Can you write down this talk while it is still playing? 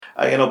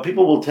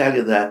People will tell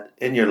you that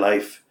in your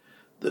life,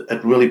 that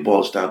it really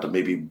boils down to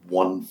maybe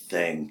one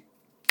thing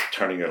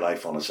turning your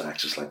life on its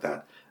axis like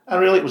that.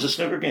 And really, it was a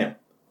snooker game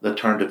that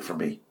turned it for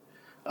me.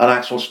 An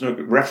actual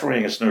snooker,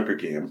 refereeing a snooker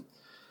game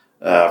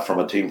from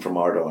a team from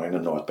Ardoyne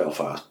in North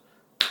Belfast.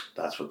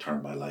 That's what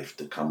turned my life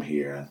to come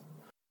here.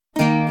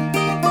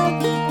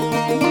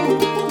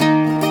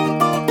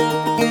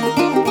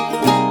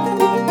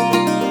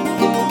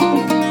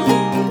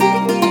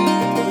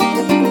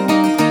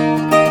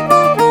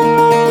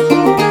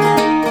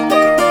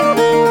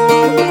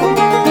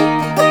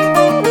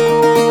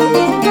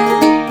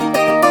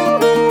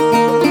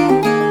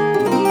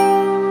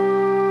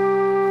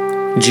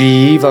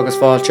 Jeeve agus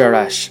fáilte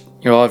arás.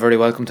 You're all very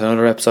welcome to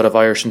another episode of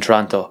Irish in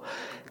Toronto.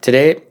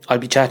 Today, I'll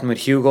be chatting with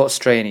Hugo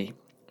Straney.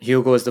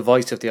 Hugo is the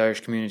voice of the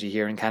Irish community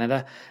here in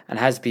Canada and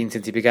has been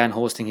since he began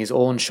hosting his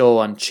own show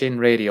on Chin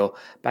Radio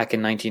back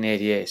in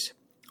 1988.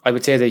 I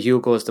would say that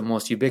Hugo is the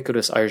most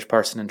ubiquitous Irish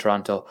person in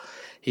Toronto.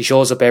 He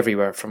shows up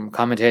everywhere, from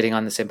commentating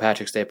on the St.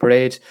 Patrick's Day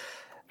Parade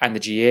and the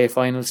GA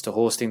finals to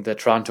hosting the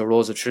Toronto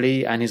Rose of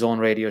Tralee and his own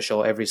radio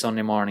show every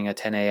Sunday morning at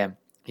 10 a.m.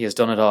 He has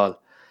done it all.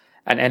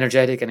 An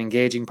energetic and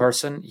engaging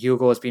person,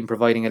 Hugo has been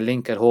providing a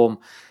link to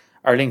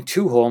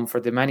home for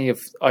the many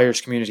of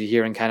Irish community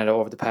here in Canada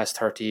over the past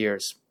 30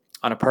 years.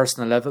 On a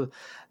personal level,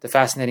 the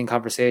fascinating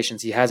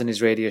conversations he has in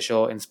his radio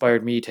show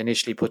inspired me to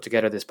initially put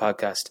together this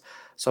podcast,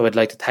 so I'd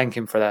like to thank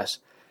him for that.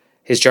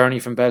 His journey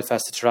from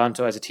Belfast to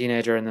Toronto as a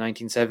teenager in the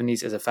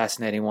 1970s is a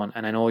fascinating one,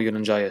 and I know you'll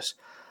enjoy it.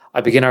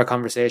 I begin our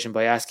conversation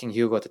by asking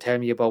Hugo to tell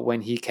me about when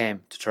he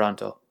came to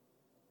Toronto.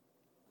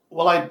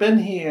 Well, I'd been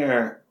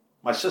here.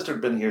 My sister had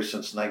been here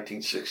since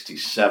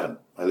 1967,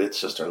 my late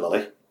sister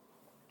Lily.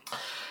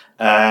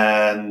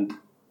 And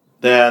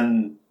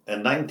then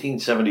in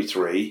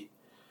 1973,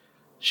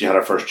 she had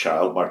her first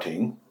child,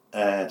 Martine,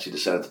 and she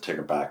decided to take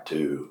her back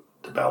to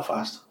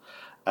Belfast.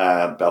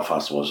 And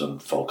Belfast was in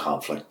full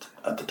conflict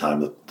at the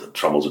time that the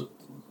Troubles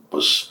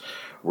was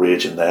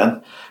raging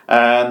then.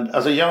 And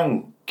as a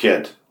young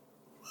kid,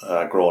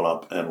 growing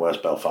up in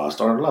West Belfast,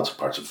 or lots of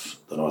parts of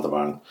the north of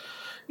Ireland,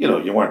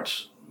 you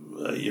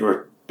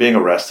were being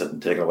arrested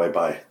and taken away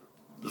by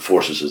the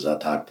forces at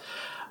that time.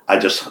 I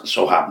just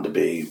so happened to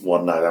be,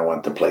 one night I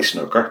went to play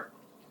snooker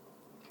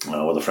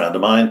with a friend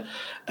of mine,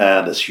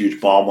 and this huge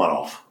bomb went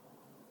off.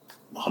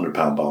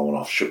 £100 bomb went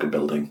off, shook a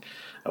building,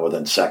 and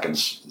within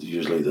seconds,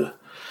 usually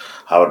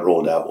how it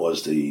rolled out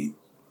was the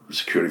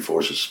security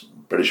forces,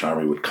 British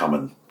Army, would come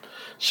and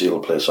seal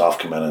the place off,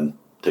 come in and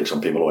take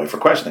some people away for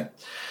questioning.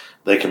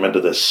 They come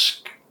into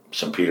this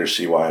St. Peter's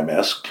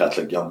CYMS,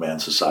 Catholic Young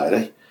Men's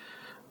Society.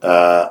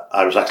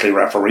 I was actually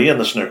refereeing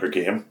the snooker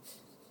game,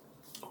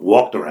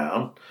 walked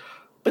around.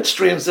 Bit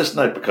strange this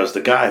night because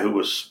the guy who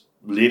was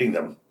leading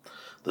them,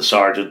 the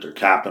sergeant or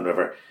captain,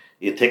 whatever,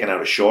 he had taken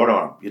out a short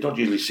arm. You don't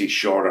usually see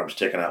short arms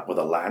taken out with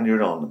a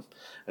lanyard on them.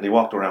 And he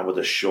walked around with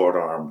a short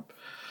arm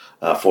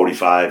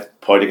 45,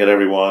 pointing at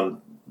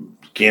everyone.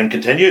 Game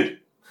continued.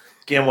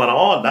 Game went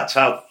on. That's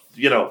how,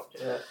 you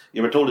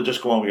were told to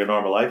just go on with your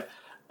normal life.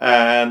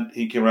 And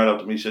he came right up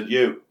to me and said,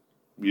 "You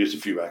used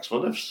a few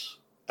expletives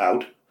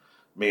out."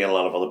 Me and a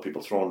lot of other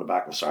people thrown in the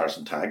back of a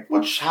Saracen tank,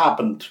 which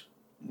happened,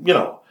 it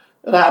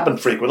happened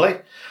frequently.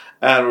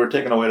 And we were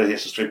taken away to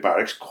Hastings Street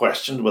Barracks,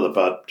 questioned with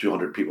about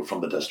 200 people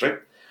from the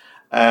district.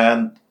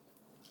 And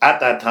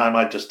at that time,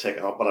 I'd just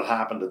taken up, what had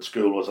happened at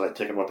school was I'd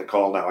taken what they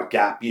call now a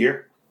gap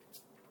year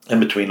in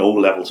between O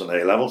levels and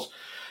A levels.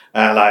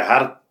 And I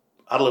had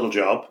a little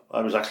job. I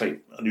was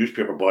actually a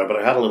newspaper boy, but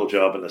I had a little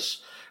job in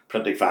this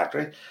printing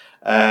factory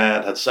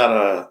and had set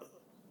a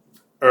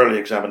early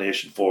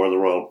examination for the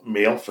Royal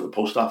Mail for the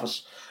post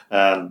office,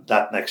 and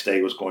that next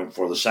day was going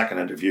for the second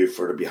interview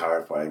to be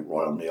hired by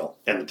Royal Mail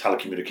in the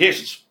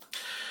telecommunications.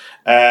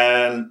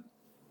 And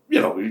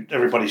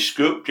everybody's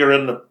scooped.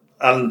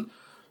 And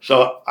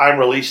so I'm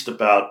released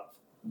about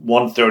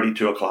 1:30,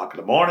 2 o'clock in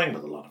the morning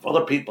with a lot of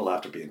other people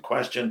after being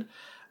questioned.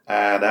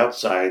 And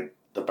outside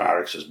the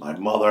barracks is my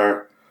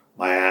mother,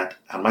 my aunt,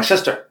 and my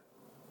sister.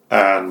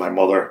 And my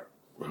mother,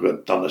 who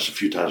had done this a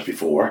few times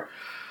before,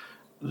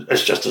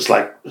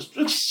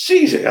 it's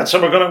easy. And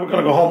so we're gonna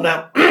go home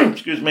now.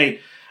 Excuse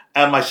me.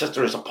 And my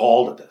sister is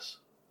appalled at this.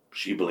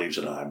 She believes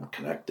that I'm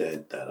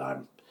connected, that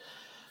I'm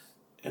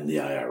in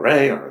the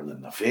IRA or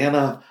in the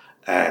Fianna,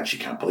 and she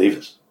can't believe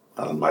it.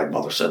 And my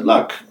mother said,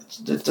 "Look,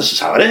 this is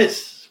how it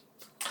is."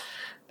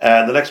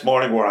 And the next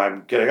morning, where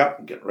I'm getting up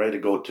and getting ready to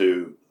go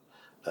to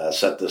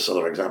set this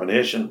other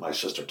examination, my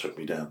sister took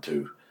me down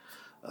to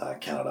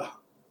Canada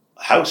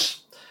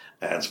House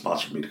and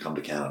sponsored me to come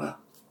to Canada.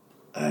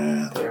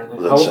 And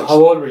how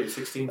old were you?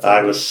 16? 17?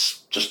 I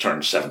was just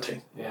turned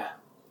 17. Yeah.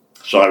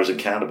 So I was in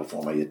Canada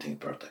before my 18th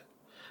birthday.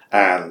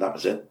 And that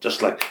was it.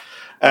 Just like,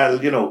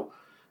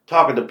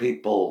 talking to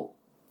people,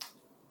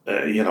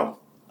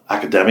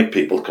 academic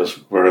people, because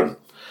we're in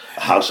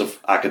a house of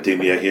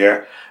academia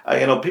here.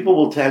 People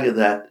will tell you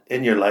that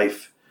in your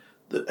life,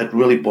 that it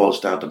really boils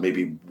down to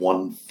maybe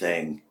one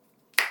thing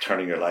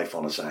turning your life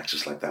on its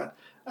axis like that.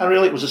 And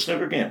really, it was a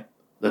snooker game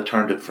that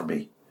turned it for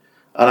me.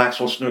 An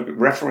actual snooker,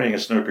 refereeing a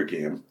snooker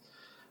game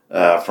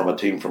from a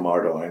team from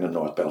Ardoyne in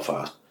North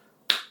Belfast.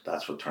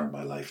 That's what turned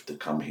my life to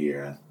come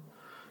here.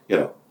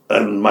 And,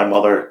 and my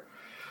mother,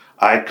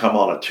 I'd come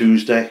on a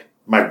Tuesday.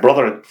 My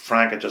brother,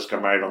 Frank, had just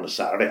got married on a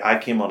Saturday. I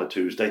came on a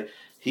Tuesday.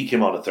 He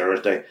came on a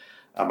Thursday.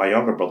 And my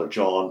younger brother,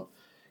 John,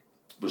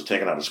 was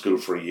taken out of school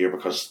for a year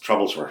because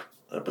troubles were,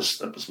 it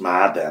was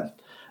mad then.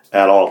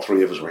 And all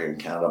three of us were here in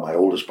Canada. My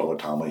oldest brother,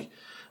 Tommy,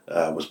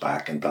 was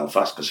back in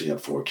Belfast because he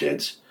had 4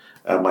 kids.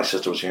 And my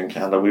sister was here in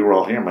Canada. We were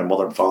all here. My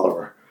mother and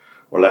father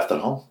were left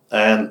at home.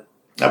 And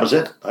that was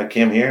it. I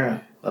came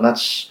here, and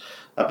that's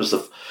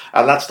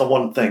the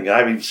one thing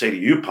I even say to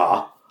you,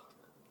 Pa.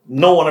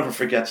 No one ever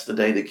forgets the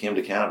day they came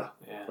to Canada.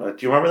 Yeah. Right?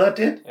 Do you remember that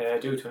date? Yeah, I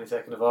do.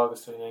 22nd of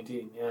August,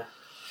 2019. Yeah.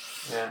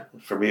 Yeah.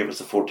 For me, it was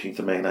the 14th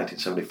of May,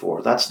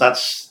 1974.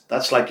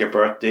 That's like your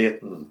birth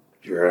date and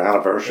your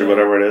anniversary,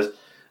 whatever it is.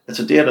 It's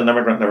a date an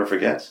immigrant never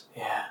forgets.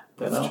 Yeah,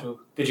 that's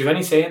true. Did you have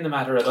any say in the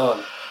matter at all?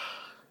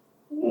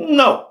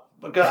 No.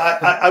 Because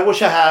I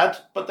wish I had,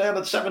 but then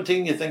at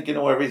 17 you think you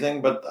know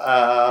everything. But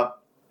I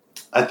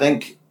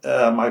think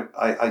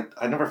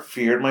I never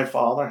feared my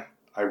father.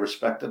 I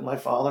respected my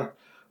father,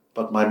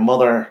 but my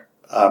mother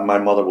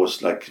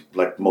was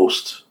like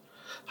most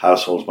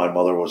households. My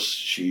mother was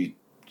she'd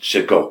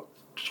go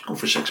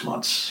for 6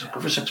 months, go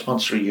for 6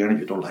 months or a year, and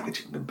if you don't like it,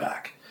 you can come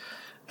back.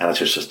 And it's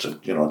just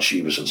and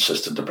she was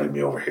insistent to bring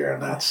me over here,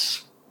 and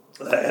that's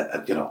for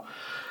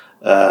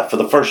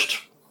the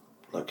first.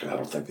 Like, I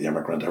don't think the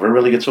immigrant ever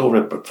really gets over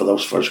it, but for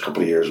those first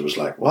couple of years, it was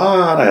like,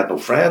 what? I had no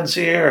friends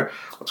here.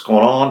 What's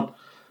going on?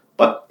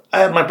 But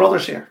I had my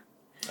brothers here,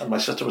 and my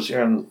sister was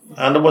here, and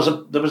there was a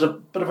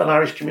bit of an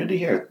Irish community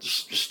here.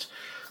 It's just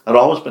I'd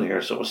always been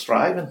here, so it was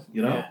thriving,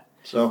 Yeah.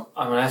 So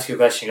I'm going to ask you a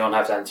question. You don't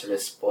have to answer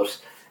this, but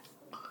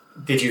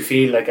did you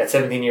feel like at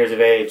 17 years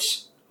of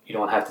age, you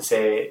don't have to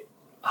say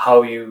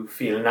how you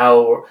feel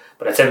now,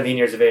 but at 17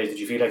 years of age, did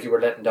you feel like you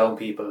were letting down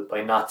people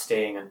by not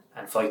staying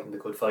and fighting the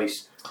good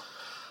fight?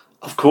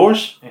 Of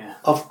course. Yeah.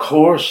 Of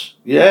course.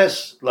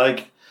 Yes.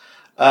 Like,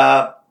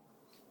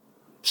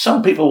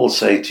 some people will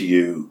say to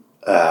you,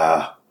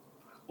 well,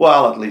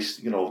 at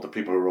least, the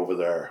people who are over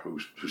there who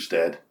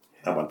stayed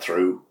and went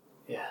through.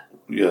 Yeah.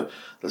 Yeah.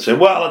 They'll say,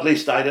 well, at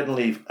least I didn't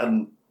leave.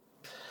 And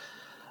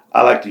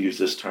I like to use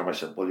this term. I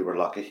said, well, you were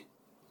lucky.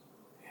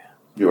 Yeah.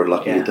 You were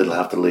lucky you didn't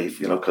have to leave,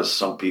 because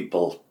some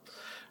people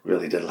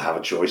really didn't have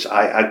a choice. Did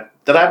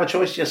I have a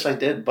choice? Yes, I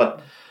did.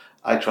 But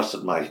I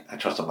trusted my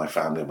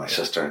family and my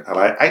sister, and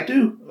I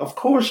do. Of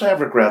course, I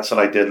have regrets that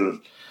I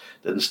didn't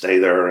stay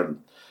there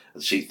and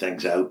see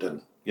things out,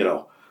 and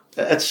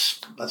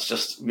that's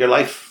just your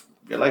life.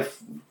 Your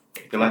life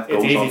goes on.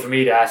 It's easy for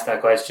me to ask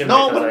that question.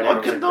 No,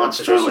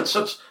 it's true.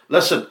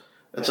 Listen.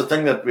 It's a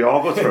thing that we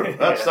all go through.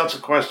 That's a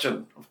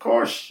question. Of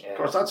course,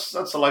 that's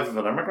the life of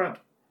an immigrant.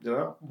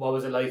 What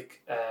was it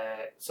like?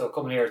 So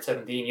coming here at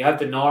 17, you have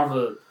the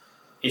normal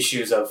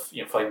issues of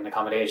finding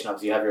accommodation.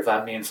 Obviously, you have your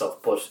family and stuff,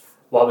 but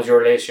what was your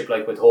relationship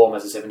like with home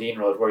as a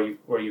 17-year-old?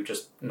 Were you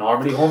just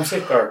normally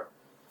homesick or?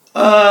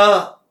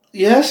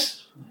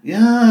 Yes.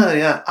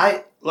 Yeah.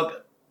 I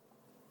look,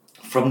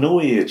 from no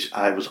age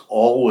I was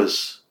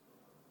always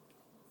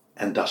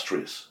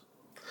industrious.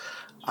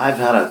 I've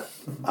had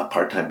a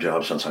part-time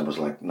job since I was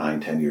like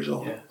 9-10 years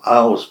old. Yeah. I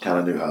always kind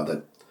of knew how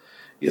that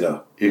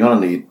you're gonna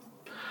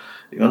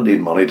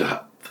need money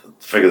to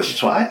figure this.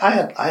 So I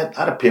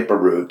had a paper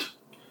route,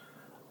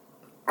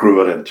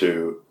 grew it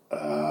into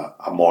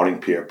a morning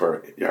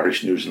paper,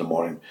 Irish News in the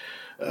Morning,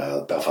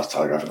 Belfast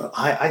Telegraph. And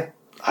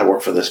I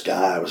worked for this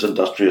guy. I was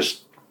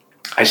industrious.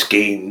 I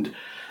schemed.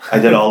 I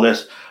did all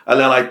this, and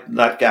then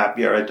that gap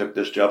year I took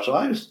this job. So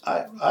I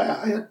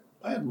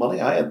had money.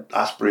 I had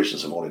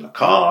aspirations of owning a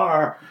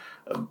car,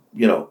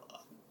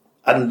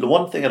 And the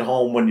one thing at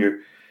home when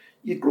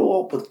you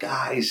grow up with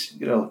guys,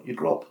 you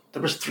grow up.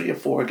 There was 3 or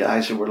 4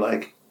 guys who were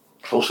like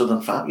closer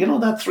than family.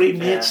 That 3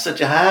 mates that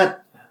you had.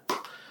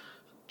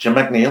 Jim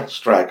McNeil,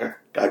 striker.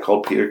 Guy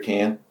called Peter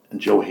Kane and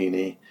Joe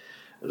Heaney.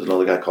 There was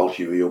another guy called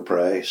Huey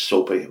O'Prey,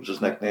 Soapy, was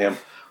his nickname.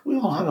 We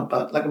all hung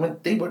about,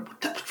 they were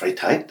very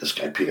tight. This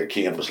guy, Peter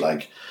Kane, was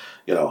like,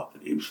 he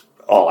was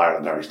all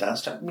Ireland Irish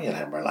dance type. Me and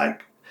him were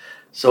like,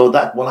 so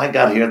that when I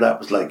got here, that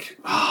was like,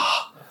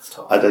 that's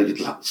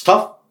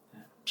tough.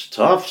 It's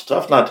tough. It's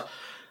tough. Not,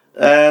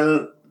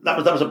 that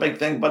was a big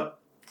thing, but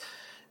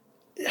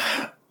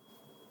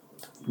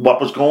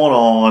what was going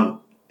on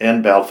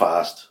in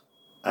Belfast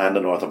and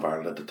the north of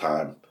Ireland at the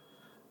time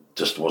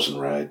just wasn't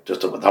right.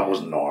 That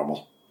wasn't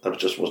normal. That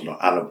just wasn't.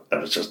 And it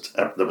was just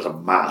there was a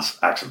mass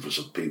exodus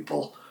of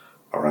people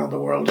around the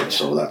world, and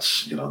so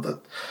that's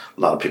that a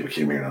lot of people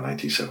came here in the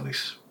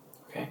 1970s.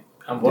 Okay,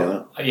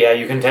 and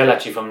you can tell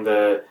actually from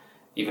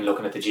even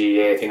looking at the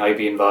GEA thing I'd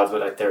be involved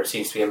with. Like there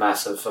seems to be a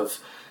massive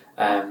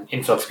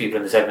influx of people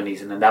in the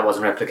 70s, and then that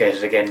wasn't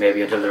replicated again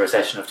maybe until the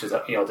recession of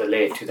the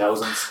late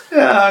 2000s.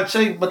 Yeah, I'd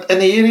say, but in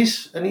the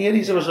 80s,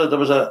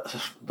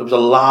 there was a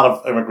lot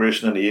of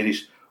immigration in the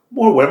 80s.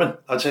 More women,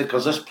 I'd say,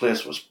 because this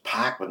place was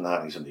packed with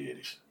nannies in the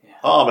 80s. Yeah.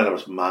 Oh, man, it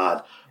was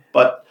mad.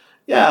 But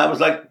yeah, it was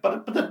like,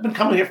 but they'd been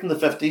coming here from the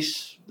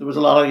 50s. There was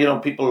a lot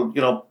of, people,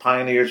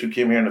 pioneers who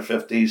came here in the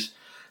 50s.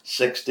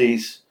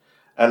 60s,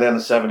 and then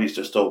the 70s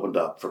just opened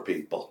up for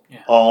people.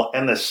 Yeah. All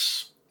in the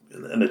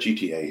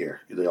GTA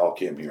here. They all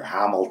came here.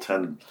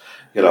 Hamilton,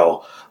 they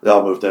all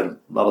moved in. A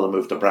lot of them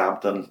moved to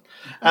Brampton.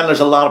 And there's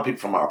a lot of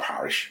people from our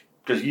parish.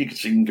 Because you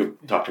can go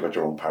talk about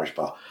your own parish,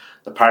 but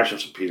the parish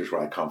of St. Peter's,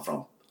 where I come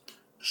from,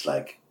 it's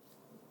like,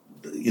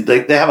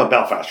 they have a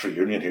Belfast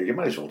reunion here. You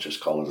might as well just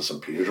call it a St.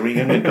 Peter's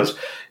reunion because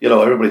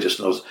everybody just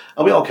knows,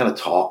 and we all kind of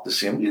talk the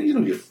same. You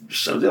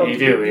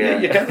do,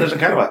 yeah.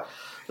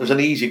 There's an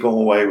easy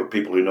going way with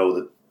people who know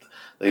that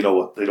they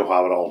know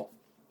how it all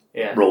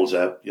rolls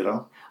out.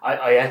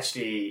 I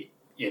actually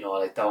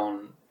like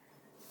down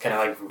kind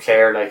of like from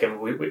Clare, like,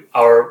 and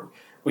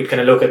we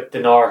kind of look at the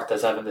north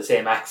as having the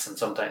same accent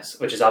sometimes,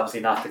 which is obviously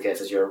not the case,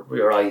 as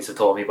your eyes have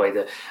told me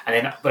but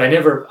I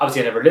never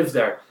lived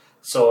there.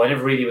 So I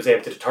never really was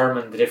able to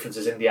determine the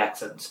differences in the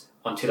accents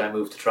until I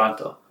moved to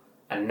Toronto.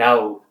 And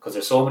now, because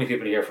there's so many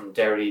people here from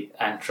Derry,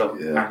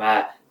 Antrim,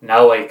 Armagh,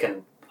 now I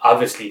can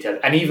obviously tell.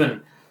 And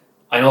even,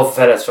 I know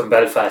fellas from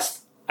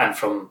Belfast and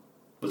from,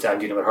 we'll say I'm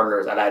dealing with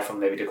hurlers, a lad from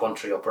maybe the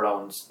country up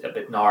around a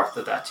bit north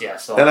of that, yeah.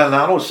 So, in a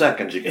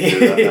nanosecond you can do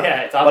that now.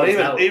 Yeah, it's obvious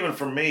but even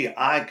for me,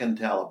 I can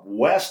tell a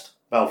West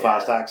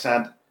Belfast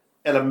accent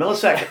in a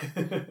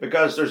millisecond.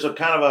 Because there's a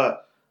kind of a,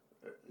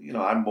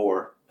 I'm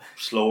more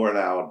slower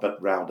now, a bit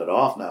rounded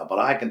off now, but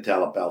I can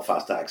tell a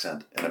Belfast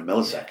accent in a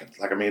millisecond.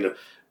 Like,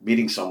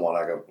 meeting someone,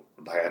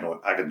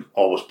 I can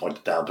always point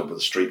it down to the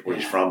street where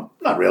he's from.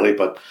 Not really,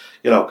 but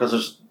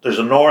because there's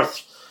a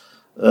north,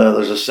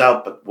 there's a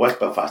south, but West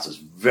Belfast is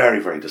very,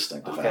 very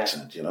distinctive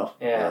accent.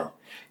 Yeah.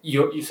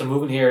 You so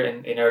moving here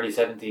in early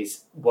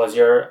 70s, was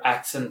your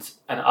accent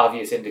an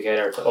obvious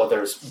indicator to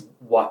others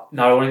what,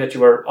 not only that you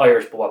were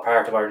Irish, but what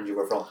part of Ireland you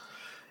were from?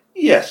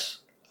 Yes.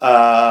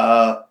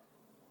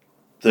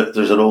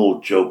 There's an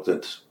old joke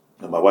that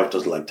my wife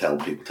doesn't like tell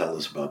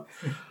this about.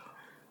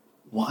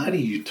 Why do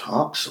you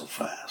talk so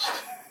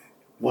fast?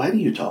 Why do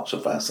you talk so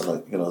fast?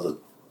 And the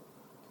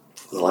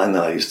line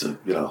that I used to,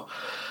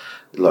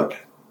 look,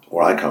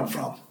 where I come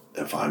from,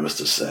 if I was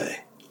to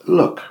say,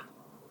 look,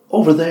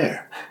 over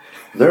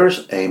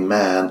there's a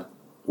man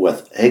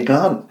with a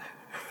gun.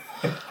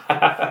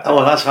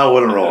 Oh, that's how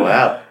it would roll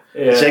out.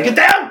 Yeah. Say, get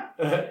down!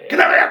 Get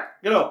over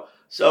here!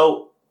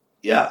 So,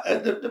 yeah,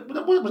 it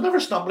was never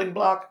a stumbling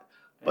block.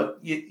 But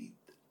you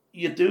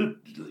do,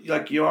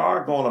 like, you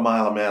are going a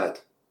mile a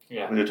minute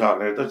when you're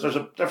talking. There's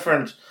a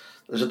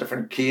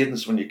different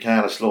cadence when you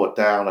kind of slow it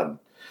down, and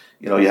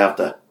you have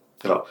to.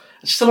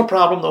 It's still a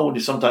problem though when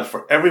you sometimes,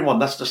 for everyone,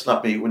 that's just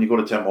not me. When you go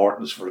to Tim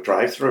Hortons for a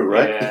drive-through,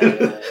 right?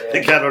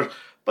 Yeah.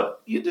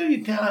 But you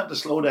kind of have to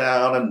slow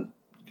down and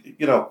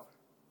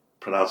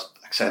pronounce,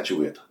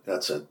 accentuate.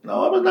 That's it.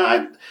 No,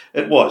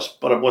 it was,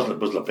 but it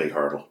wasn't a big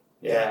hurdle.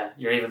 Yeah,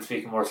 you're even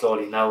speaking more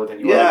slowly now than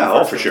you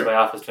were for sure. My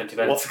office 20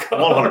 minutes ago.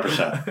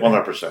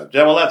 100%.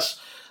 Yeah, well,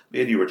 that's me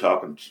and you were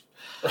talking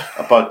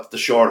about the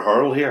short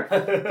hurl here,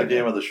 the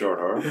game of the short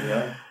hurl.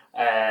 Yeah.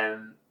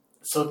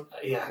 So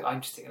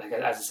I'm just thinking, like,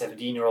 as a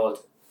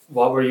 17-year-old,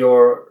 what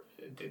were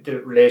the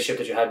relationship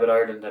that you had with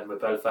Ireland and with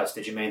Belfast?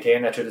 Did you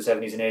maintain that through the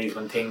 70s and 80s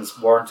when things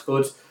weren't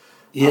good?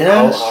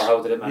 Yes.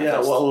 How did it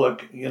manifest? Yeah. Well,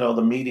 look,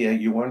 the media,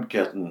 you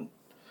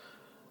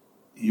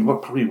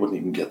probably wouldn't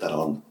even get that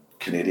on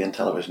Canadian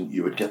television.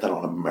 You would get that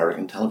on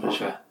American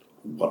television. Okay.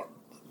 What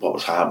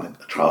was happening,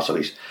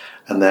 atrocities,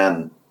 and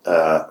then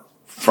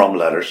from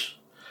letters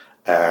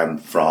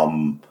and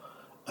from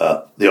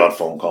the odd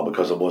phone call,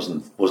 because it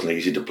wasn't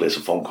easy to place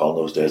a phone call in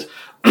those days.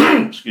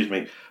 Excuse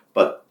me,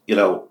 but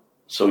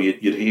so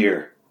you'd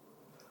hear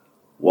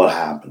what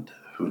happened,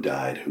 who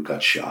died, who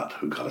got shot,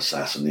 who got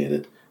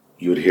assassinated.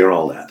 You would hear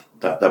all that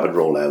would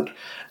roll out,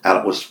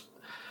 and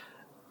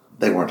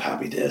they weren't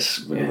happy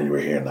days when you were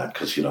hearing that,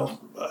 because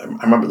I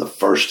remember the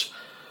first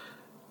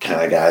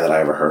kind of guy that I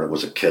ever heard of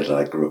was a kid that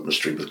I grew up in the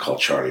street with called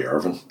Charlie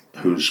Irvin,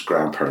 whose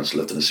grandparents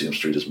lived in the same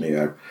street as me.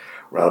 I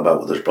ran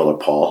about with his brother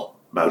Paul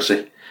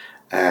Mousy,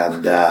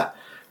 and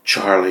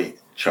Charlie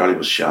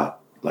was shot,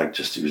 like,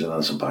 just, he was an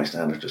innocent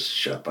bystander, just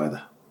shot by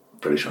the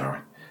British Army,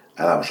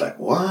 and I was like,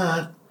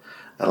 what?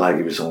 And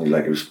he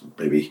was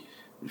maybe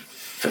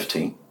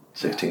 15,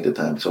 16 at the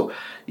time. So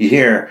you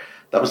hear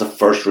that was the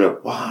first real,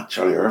 what,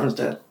 Charlie Irvin's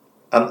dead.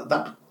 And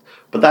that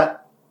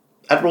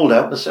rolled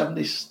out in the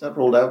 70s. That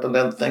rolled out, and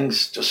then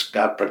things just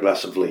got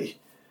progressively.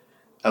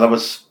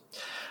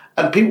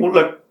 And people,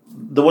 look,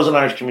 there was an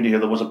Irish community here,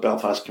 there was a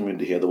Belfast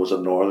community here, there was a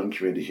Northern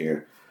community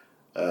here,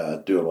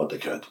 doing what they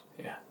could.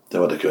 Yeah.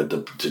 Doing what they could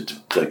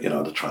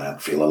to try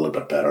and feel a little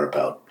bit better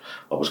about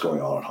what was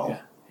going on at home.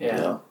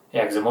 Yeah,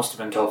 because it must have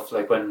been tough.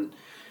 Like, when,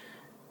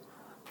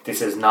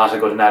 this is not a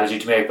good analogy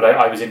to make, but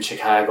I was in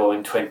Chicago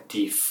in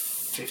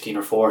 2015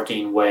 or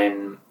 14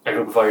 when a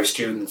group of Irish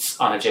students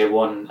on a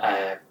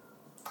J1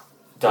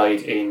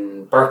 died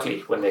in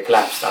Berkeley when they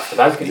collapsed off the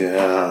balcony.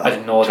 Yeah, I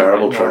didn't know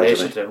terrible no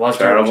relation to them. It was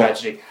terrible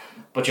tragedy.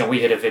 But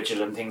we had a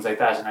vigil and things like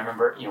that, and I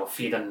remember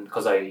feeling,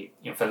 because I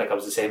felt like I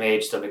was the same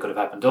age, so it could have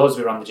happened to us.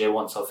 We were on the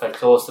J1, so I felt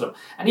close to them.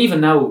 And even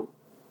now,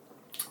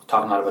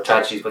 talking a lot about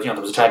tragedies, but there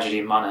was a tragedy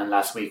in Monaghan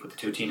last week with the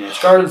 2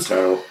 teenage girls.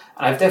 Terrible.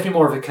 And I've definitely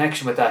more of a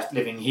connection with that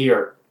living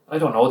here I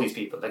don't know these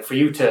people. Like for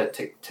you to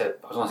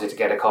I was going to say to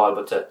get a call,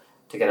 but to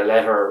get a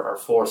letter or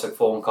force a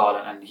phone call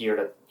and hear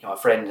that a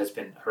friend has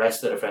been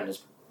arrested, a friend has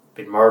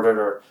been murdered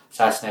or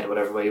assassinated,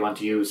 whatever way you want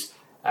to use,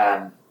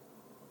 that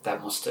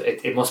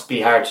must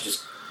be hard to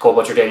just go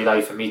about your daily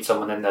life and meet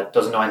someone then that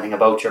doesn't know anything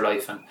about your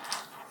life. And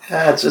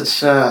yeah,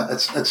 it's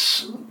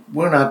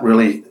we're not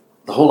really,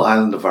 the whole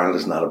island of Ireland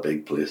is not a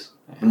big place.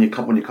 When you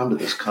come to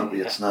this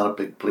country, it's not a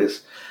big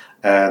place,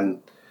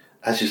 and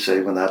as you say,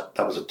 when that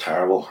was a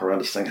terrible,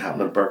 horrendous thing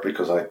happened in Berkeley,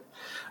 because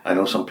I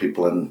know some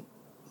people in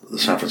the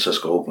San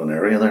Francisco, Oakland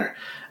area there,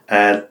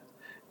 and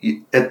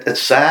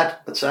it's sad,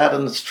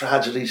 and it's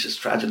tragedies. It's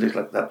tragedies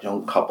like that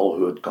young couple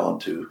who had gone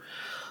to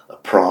a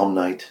prom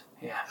night,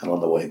 and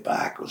on the way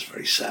back it was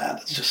very sad.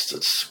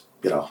 It's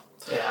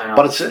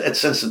but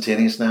it's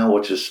instantaneous now,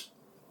 which is,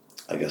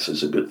 I guess,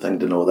 is a good thing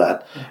to know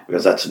that,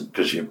 because and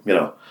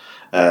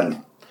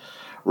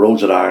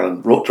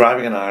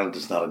driving in Ireland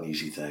is not an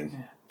easy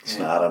thing. It's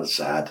not, and it's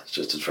sad.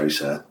 It's very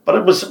sad. But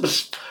it was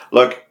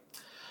look,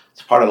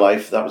 it's part of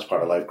life. That was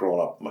part of life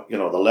growing up. The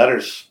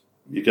letters,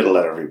 you get a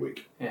letter every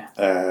week. Yeah.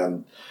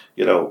 And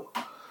I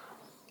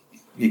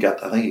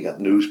think you got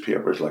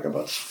newspapers like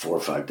about 4 or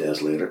 5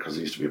 days later, because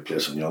there used to be a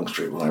place on Yonge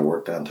Street when I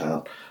worked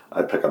downtown.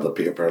 I'd pick up the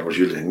paper, and it was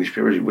usually English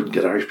papers. You wouldn't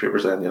get Irish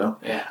papers then,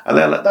 Yeah. And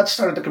then that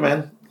started to come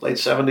in, late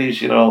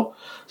 70s,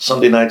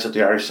 Sunday nights at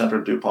the Irish Centre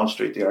in DuPont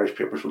Street, the Irish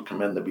papers would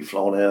come in, they'd be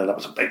flown in, and that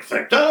was a big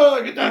thing.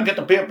 Oh, get down, get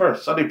the paper,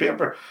 Sunday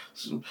paper.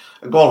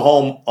 Going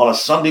home on a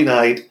Sunday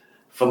night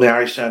from the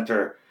Irish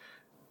Centre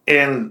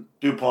in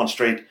DuPont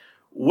Street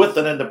with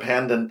an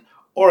independent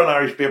or an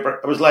Irish paper,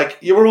 it was like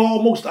you were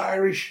almost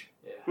Irish.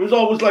 Yeah. It was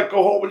always like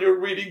go home and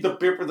you're reading the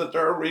paper that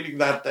they're reading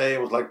that day.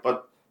 It was like,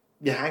 but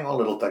you hang on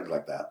little things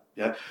like that,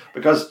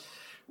 because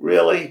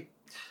really,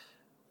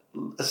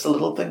 it's the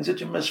little things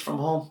that you miss from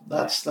home.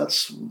 That's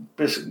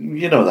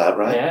basically, that,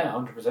 right? Yeah,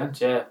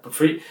 100%. Yeah, but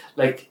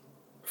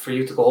for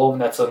you to go home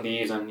that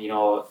Sunday evening,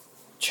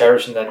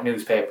 cherishing that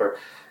newspaper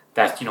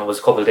that was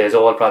a couple of days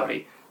old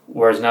probably,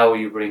 whereas now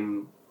you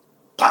bring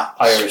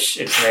Irish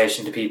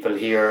information to people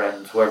here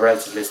and whoever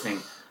else is listening,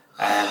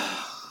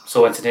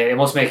 so it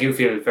must make you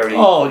feel very.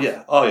 Oh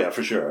yeah,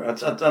 for sure.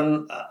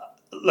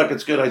 Look,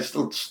 it's good. I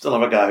still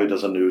have a guy who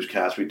does a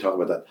newscast. We talk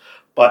about that,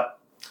 but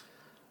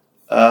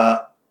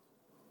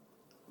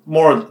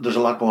there's a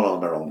lot going on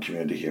in our own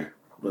community here,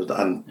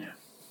 and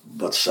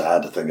what's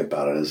sad to think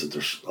about it is that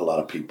there's a lot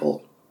of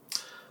people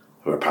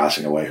who are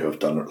passing away who have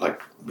done it, like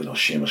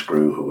Seamus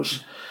Grew, who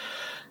was,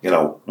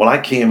 when I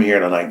came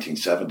here in the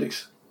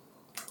 1970s,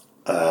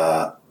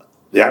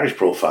 the Irish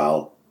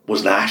profile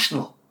was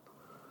national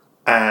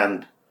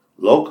and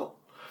local.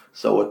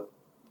 So at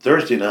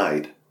Thursday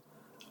night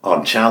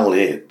on Channel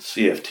 8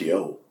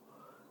 CFTO,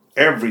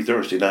 every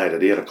Thursday night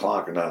at 8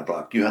 o'clock or 9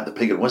 o'clock, you had the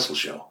Pig and Whistle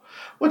show,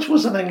 which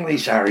was an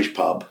English-Irish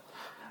pub,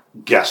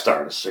 guest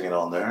artists singing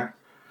on there,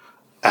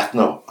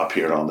 Ethno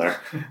appeared on there,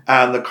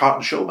 and the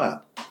Cotton Show Band,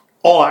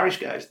 all Irish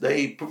guys.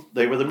 They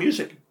were the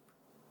music.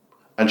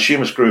 And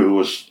Seamus Grew, who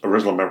was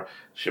original member,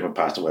 Seamus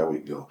passed away a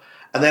week ago.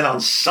 And then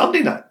on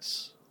Sunday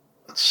nights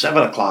at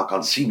 7 o'clock on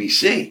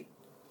CBC,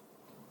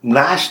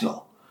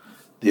 national,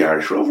 the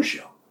Irish Rover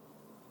Show.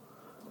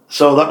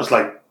 So that was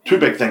like two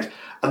big things.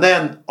 And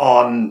then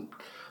on,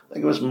 I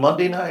think it was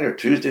Monday night or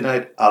Tuesday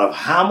night, out of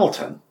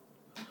Hamilton,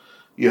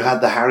 you had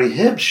the Harry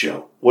Hibbs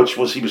Show,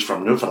 he was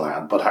from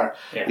Newfoundland, but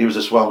he was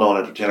this well-known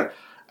entertainer.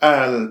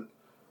 And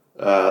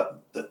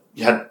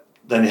you had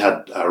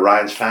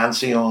Ryan's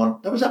Fancy on.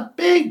 It's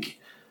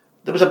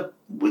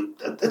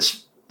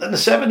in the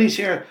 70s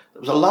here,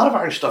 there was a lot of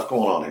Irish stuff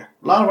going on here.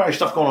 A lot of Irish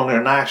stuff going on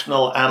here,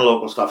 national and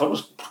local stuff. It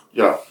was,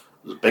 it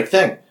was a big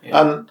thing.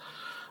 Yeah. And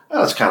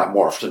it's kind of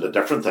morphed into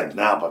different things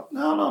now, but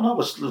no, there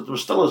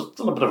was still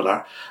a bit of an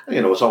art.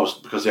 And, it's always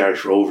because the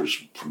Irish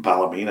Rovers from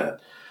Ballymena,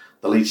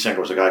 the lead singer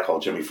was a guy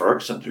called Jimmy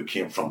Ferguson who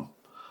came from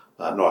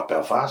North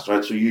Belfast,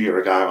 right? So you hear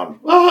a guy on,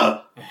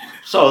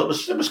 So it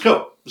was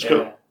cool.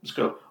 It was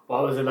cool.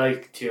 What was it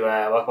like to,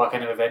 what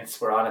kind of events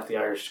were on at the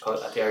Irish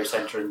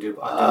Centre in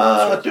DuPont?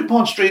 At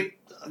DuPont Street,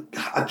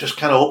 I just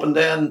kind of opened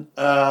then.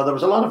 There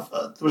was a lot of,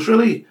 there was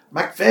really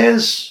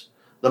McVeigh's,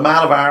 the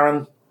Man of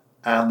Iron,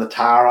 and the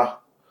Tara.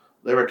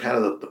 They were kind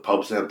of the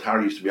pubs then.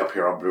 Tara used to be up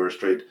here on Brewer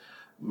Street.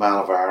 Man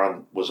of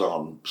Iron was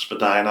on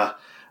Spadina,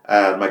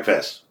 and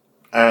McVeigh's.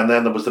 And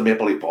then there was the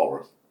Maple Leaf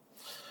Ballroom,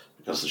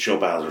 because the show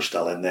bands were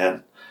still in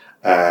then,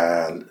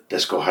 and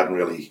disco hadn't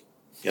really,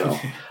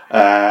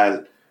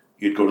 and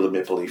you'd go to the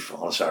Maple Leaf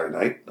on a Saturday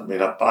night. I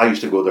mean, I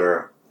used to go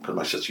there because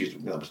my sister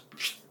used to, it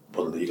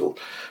wasn't legal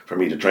for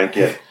me to drink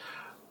yet.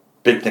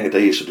 Big thing that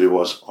they used to do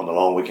was on the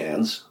long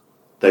weekends,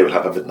 they would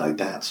have a midnight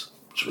dance,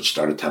 which would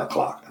start at 10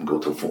 o'clock and go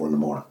till 4 in the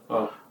morning.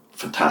 Oh.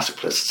 Fantastic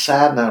place. It's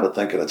sad now to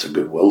think that it's a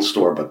Goodwill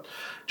store, but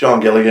John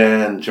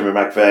Gilligan, Jimmy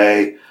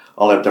McVeigh,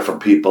 all them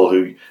different people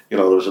who,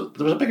 there was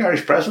a big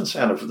Irish presence,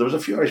 and there was a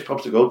few Irish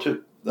pubs to go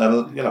to,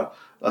 and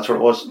that's where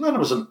it was. And then there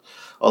was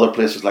other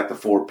places like the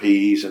Four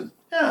Ps and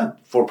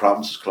Four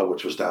Provinces Club,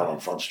 which was down on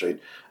Front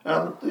Street,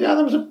 and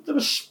there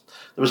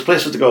was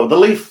places to go. The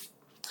Leaf,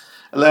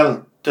 and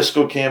then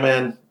disco came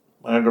in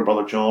My younger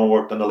brother John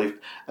worked in the Leaf,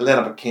 and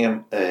then it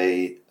became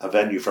a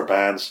venue for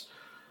bands.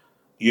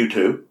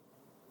 U2,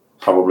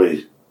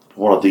 probably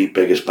one of the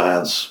biggest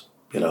bands,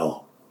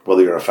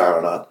 whether you're a fan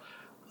or not,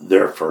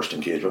 their first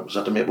engagement was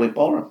at the Maple Leaf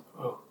Ballroom.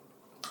 Oh.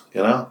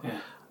 Yeah.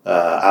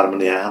 Adam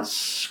and the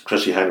Ants,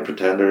 Chrissy Hine and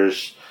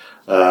Pretenders.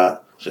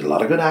 There's a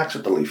lot of good acts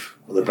at the Leaf.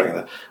 They're bringing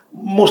it.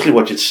 Mostly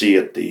what you'd see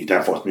at the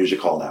Danforth Music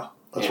Hall now.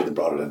 That's where they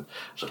brought it in.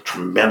 It's a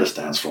tremendous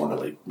dance floor in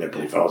the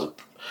Maple Leaf. It was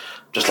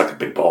just like the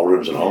big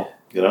ballrooms at home,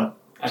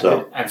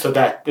 And so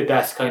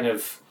that's kind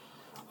of,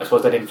 I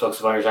suppose, that influx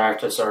of Irish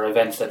artists or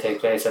events that take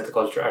place at the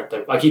culture.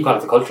 I keep calling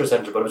it the Culture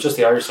Centre, but it was just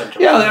the Irish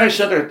Centre. Yeah, the Irish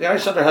Centre. The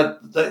Irish Centre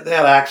had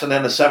acts, and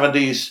then the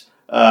 70s,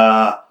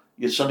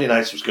 Sunday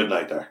nights was good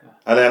night there.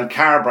 And then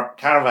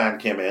Caravan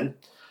came in,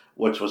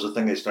 which was a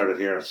thing they started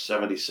here in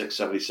 76,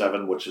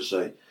 77, which is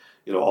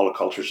all the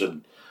cultures.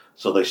 And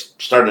so they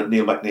started at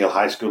Neil McNeil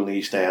High School in the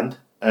East End,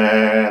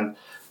 and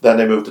then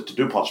they moved it to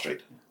Dupont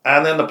Street.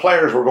 And then the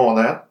players were going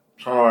then.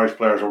 Some Irish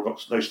players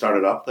they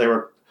started up. They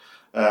were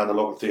in the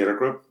local theatre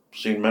group.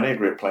 Seen many a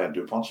great play in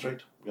Dupont Street.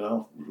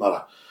 A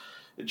lot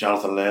of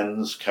Jonathan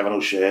Lynn's, Kevin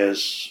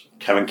O'Shea's,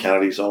 Kevin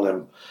Kennedy's, all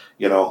them.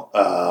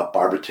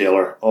 Barbara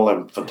Taylor, all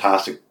them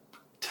fantastic,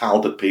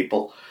 talented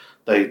people.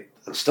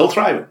 It's still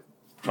thriving.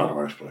 Toronto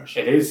Irish players.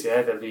 It is,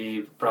 yeah. There'll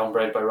be Brown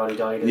Bread by Roddy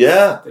Doyle.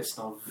 This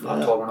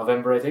October,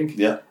 November, I think.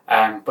 Yeah.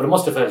 But it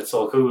must have felt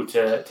so cool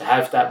to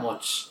have that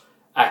much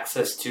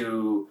access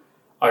to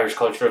Irish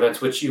culture events,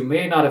 which you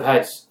may not have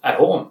had at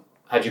home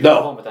had you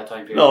gone home at that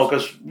time period. No,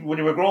 because when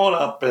you were growing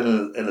up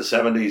in the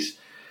 70s,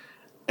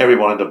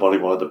 everyone in the body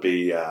wanted to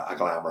be a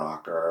glam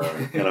rocker.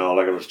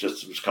 Like it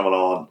was coming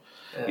on.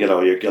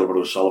 Your Gilbert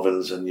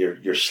O'Sullivans and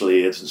your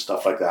Slades and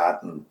stuff like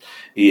that, and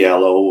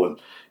ELO, and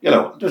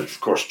there's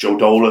of course Joe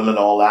Dolan and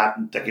all that,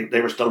 and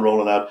they were still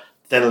rolling out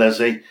Thin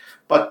Lizzy.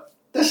 But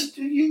it's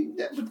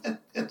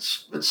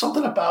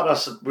something about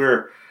us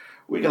that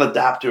we can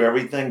adapt to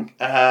everything.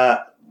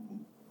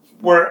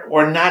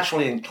 We're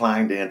naturally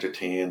inclined to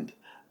entertain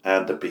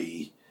and to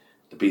be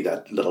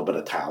that little bit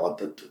of talent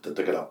that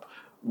they get up.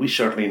 We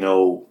certainly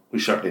know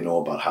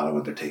about how to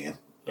entertain.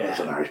 As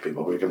an Irish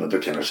people, we can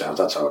entertain ourselves.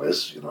 That's how it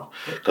is,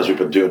 because we've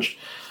been doing.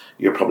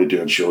 You're probably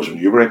doing shows when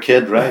you were a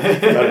kid, right?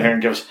 You got here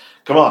and give us.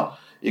 Come on,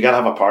 you got to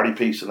have a party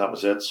piece, and that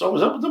was it. So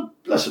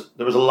listen.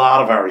 There was a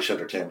lot of Irish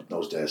entertainment in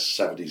those days,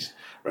 70s,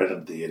 right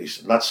into the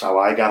 80s, and that's how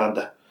I got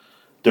into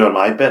doing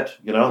my bit.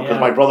 Because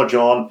my brother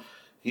John,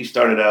 he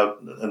started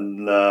out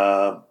in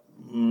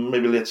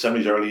maybe late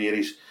 70s, early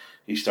 80s.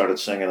 He started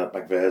singing at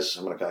McVeigh's.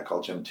 I'm with a guy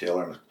called Jim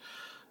Taylor. And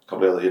a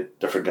couple of other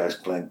different guys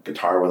playing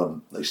guitar with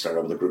him. They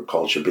started with a group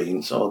called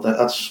Shabeen. So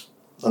that's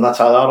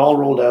how that all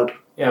rolled out.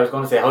 Yeah, I was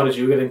going to say, how did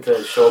you get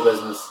into show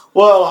business?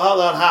 Well, how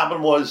that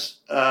happened was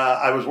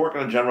I was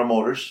working at General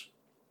Motors,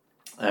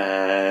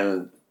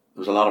 and there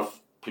was a lot of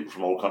people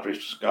from all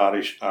countries,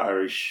 Scottish,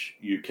 Irish,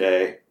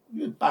 UK,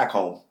 back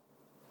home.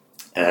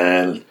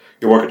 And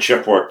you're working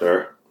shift work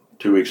there,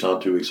 2 weeks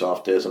on, 2 weeks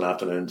off, days and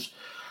afternoons,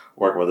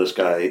 working with this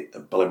guy,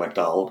 Billy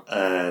McDonald,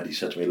 and he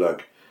said to me,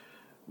 look,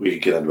 we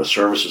could get into a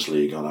services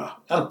league and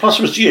plus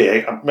it was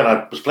GA. I mean,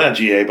 I was playing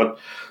GA, but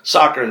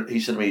soccer, he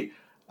said to me,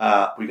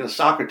 we got a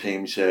soccer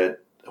team. He said,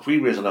 if we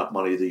raise enough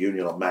money, the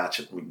union will match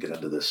it and we can get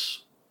into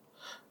this.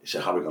 He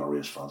said, how are we going to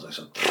raise funds? I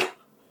said,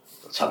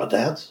 let's have a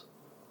dance.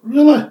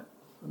 Really?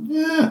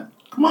 Yeah,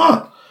 come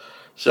on.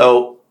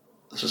 So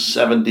this is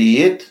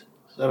 78,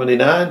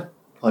 79. I think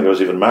I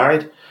was even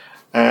married.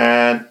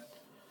 And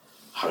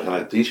how are you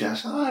going to DJ? I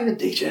said, I can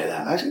DJ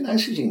that. I said,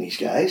 I've seen these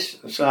guys.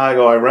 So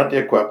I rent the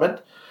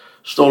equipment.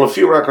 Stole a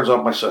few records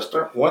off my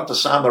sister, went to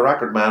Sam the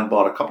Record Man,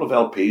 bought a couple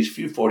of LPs, a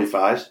few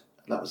 45s,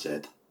 and that was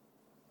it.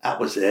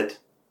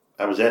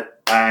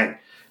 Bang.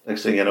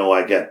 Next thing you know,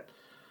 I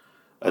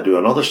do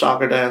another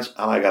soccer dance,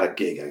 and I got a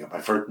gig. I got my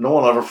first, no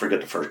one will ever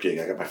forget the first gig.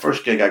 I got my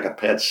first gig, I got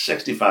paid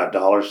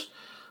 $65.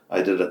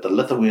 I did it at the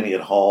Lithuanian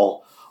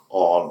Hall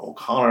on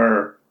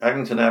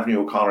Eglinton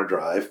Avenue, O'Connor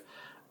Drive.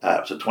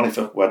 It was a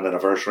 25th wedding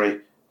anniversary,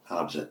 and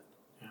that was it.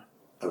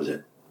 That was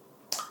it.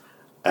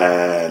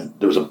 And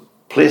there was a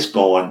place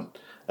going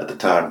at the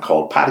time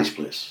called Paddy's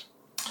Place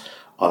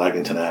on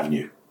Eglinton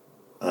Avenue,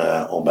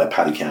 owned by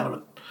Paddy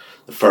Canavan,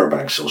 the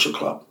Fairbanks Social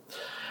Club.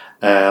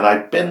 And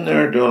I'd been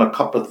there doing a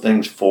couple of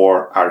things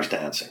for Irish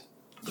dancing.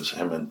 It was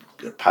him and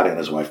Paddy and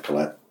his wife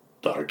Colette,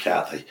 daughter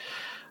Kathy,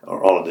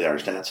 are all into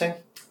Irish dancing.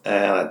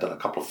 And I'd done a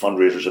couple of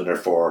fundraisers in there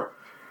for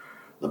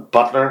the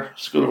Butler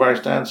School of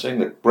Irish Dancing,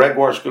 the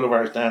Gregoire School of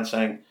Irish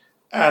Dancing,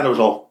 and there was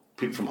all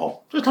people from home.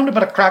 Just having a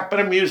bit of crack, bit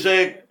of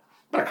music,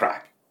 bit of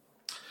crack.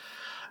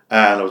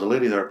 And there was a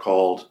lady there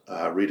called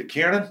Rita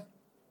Kiernan,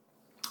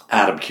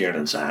 Adam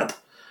Kiernan's aunt,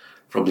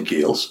 from the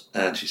Gales.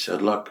 And she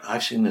said, look,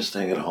 I've seen this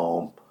thing at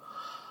home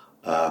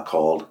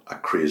called A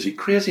Crazy,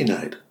 Crazy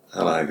Night.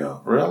 And I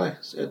go, really? I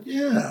said,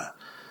 yeah.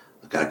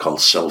 A guy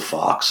called Sil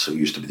Fox, who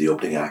used to be the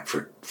opening act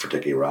for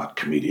Dickie Rock,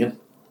 comedian.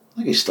 I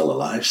think he's still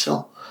alive,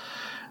 Sil.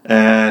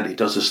 And he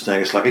does this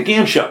thing. It's like a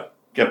game show.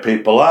 Get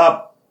people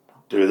up,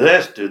 do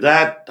this, do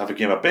that, have a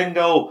game of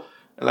bingo,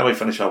 and then we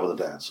finish up with a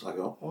dance. And I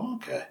go, oh,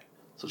 okay.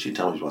 So she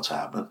tells me what's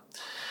happening.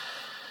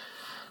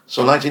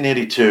 So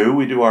 1982,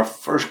 we do our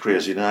first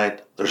crazy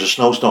night. There's a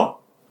snowstorm.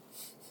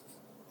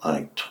 I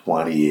think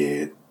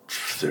 28,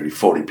 30,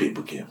 40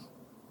 people came.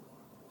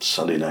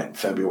 Sunday night in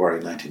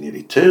February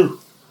 1982.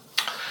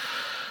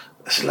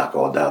 This is not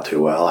going down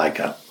too well. I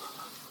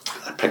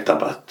picked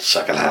up a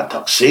second-hand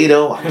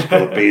tuxedo. I was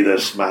going to be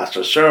this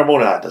master of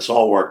ceremony. I had this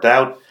all worked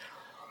out.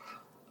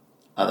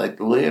 I think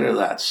later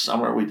that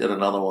summer we did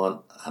another one,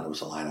 and it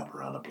was a lineup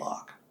around the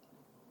block.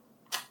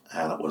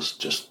 And it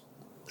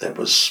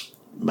was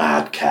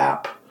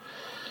madcap,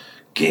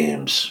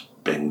 games,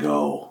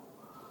 bingo,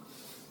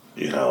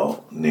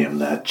 name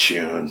that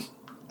tune.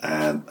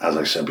 And as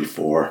I said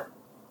before,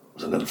 there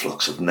was an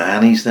influx of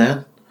nannies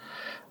then.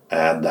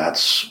 And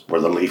that's where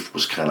the Leaf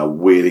was kind of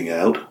wading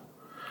out.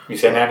 You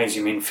say nannies,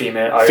 you mean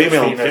female Irish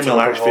female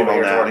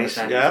female nannies.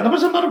 Yeah, and there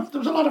was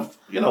a lot of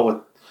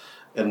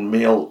in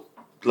male,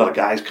 a lot of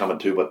guys coming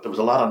too, but there was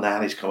a lot of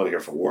nannies coming here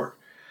for work.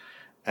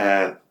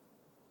 And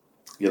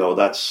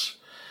that's,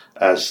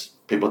 as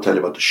people tell you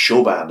about the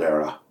show band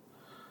era,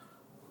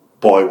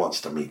 boy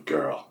wants to meet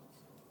girl.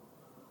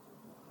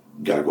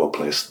 You gotta go a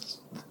place,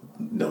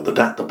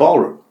 the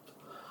ballroom.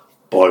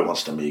 Boy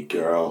wants to meet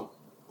girl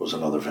was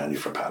another venue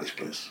for Paddy's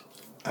Place.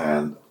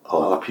 And a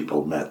lot of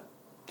people met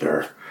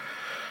their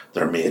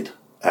mate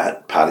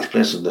at Paddy's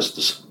Place, and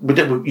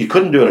you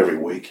couldn't do it every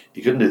week.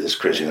 You couldn't do this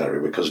crazy night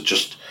every week because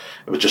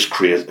it was just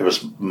crazy. It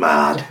was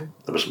mad.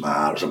 It was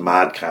a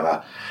mad kind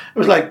of. It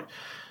was like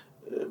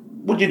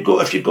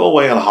if you go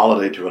away on a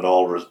holiday to an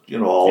all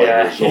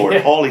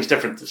resort, all these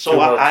different. So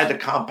I had to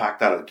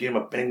compact that. A game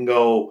of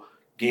bingo,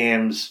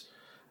 games,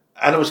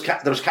 and there was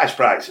cash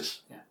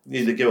prizes. Yeah. You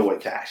needed to give away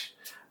cash,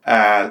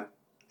 and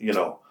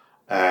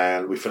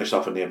we finished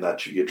off with name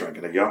that you're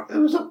drinking a yacht.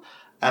 And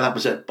that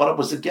was it. But it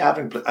was the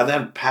gathering place. And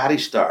then Paddy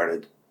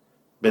started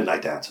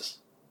midnight dances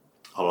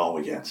on long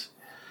weekends.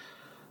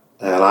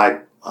 And I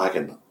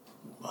can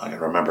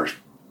remember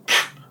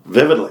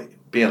vividly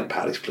being at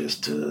Paddy's Place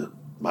to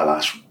my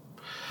last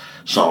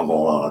song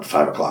going on at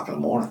 5 o'clock in the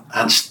morning.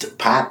 And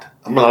packed.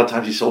 A lot of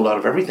times he sold out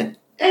of everything.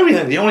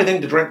 Everything. The only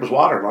thing to drink was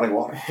water, running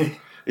water. And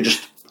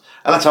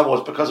that's how it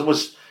was,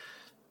 because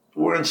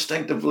we're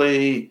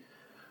instinctively,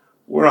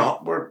 we're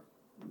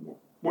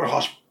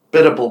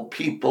hospitable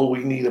people.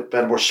 We need a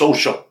better. We're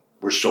social.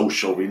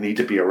 We need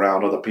to be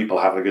around other people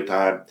having a good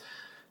time.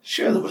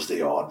 Sure, there was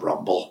the odd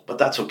rumble, but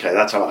that's okay.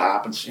 That's how it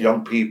happens.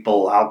 Young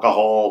people,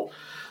 alcohol,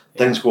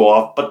 things go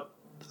off. But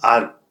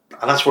and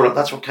that's what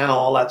kind of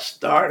all that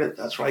started.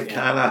 That's where I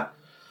kind of,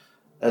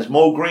 as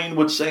Mo Green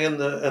would say in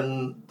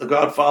the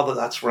Godfather,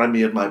 that's where I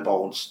made my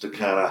bones to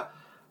kind of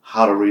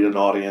how to read an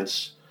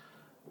audience,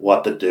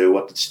 what to do,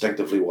 what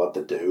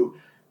to do.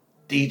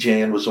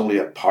 DJing was only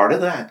a part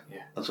of that. Yeah.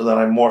 And so then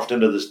I morphed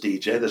into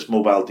this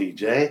mobile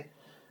DJ,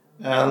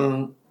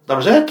 and that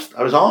was it.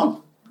 I was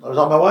on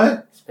my way.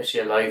 Especially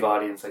a live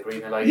audience, like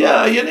reading a live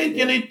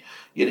audience.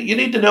 You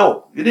need to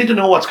know. You need to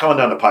know what's coming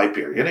down the pipe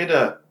here. You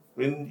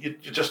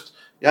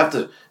have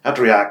to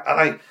react.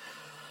 And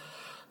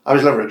I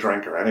was never a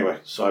drinker anyway,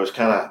 so I was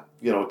kind of,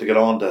 to get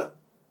on to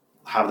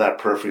have that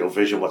peripheral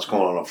vision, what's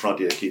going on in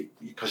front of you,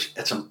 because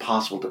it's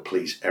impossible to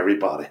please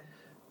everybody,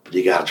 but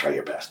you got to try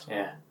your best.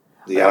 Yeah.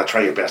 You got to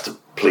try your best to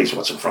please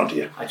what's in front of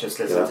you. I just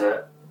listened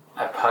to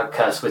a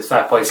podcast with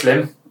Fatboy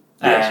Slim,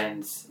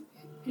 and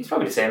he's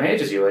probably the same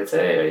age as you, I'd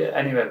say.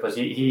 Anyway, but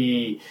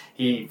he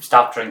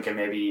stopped drinking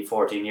maybe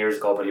 14 years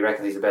ago, but he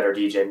reckons he's a better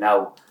DJ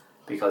now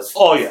because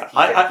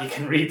he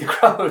can read the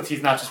crowd.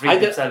 He's not just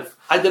reading himself.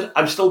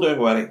 I'm still doing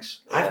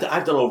weddings.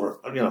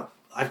 Yeah.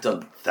 I've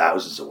done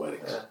thousands of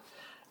weddings,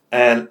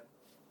 and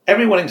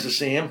every wedding's the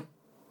same,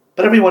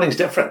 but every wedding's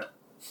different.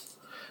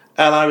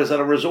 And I was at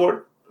a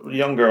resort. A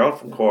young girl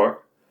from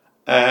Cork,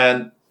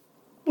 and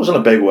it wasn't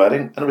a big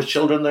wedding, and there was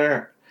children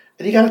there,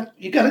 and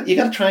you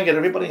gotta try and get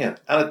everybody in,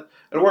 and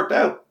it worked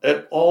out.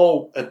 It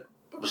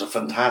was a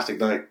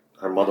fantastic night.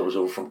 Her mother was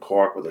over from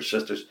Cork with her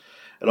sisters.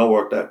 It all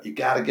worked out. You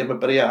gotta give them a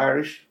bit of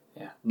Irish,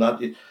 and look,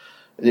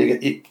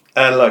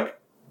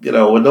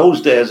 in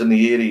those days in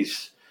the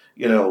 80s,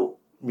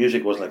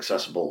 music wasn't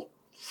accessible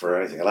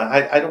for anything, and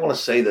I don't want to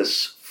say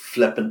this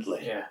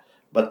flippantly,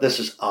 but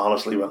this is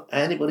honestly when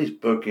anybody's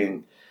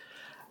booking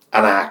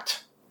an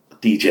act, a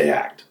DJ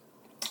act,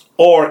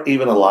 or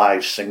even a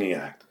live singing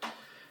act,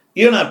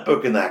 you're not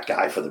booking that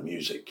guy for the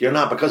music. You're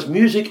not, because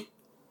music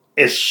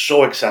is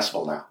so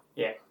accessible now.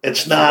 Yeah,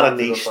 it's not a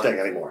niche thing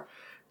anymore.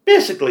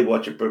 Basically,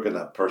 what you're booking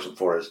that person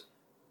for is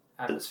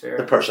atmosphere,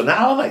 the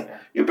personality. Yeah.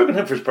 You're booking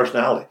him for his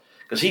personality,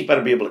 because he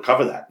better be able to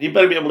cover that. You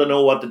better be able to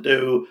know what to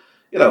do.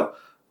 A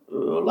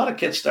lot of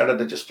kids started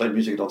to just play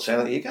music and don't say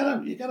anything.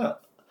 You gotta.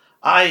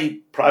 I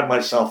pride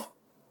myself.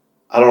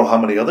 I don't know how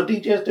many other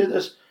DJs do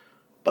this.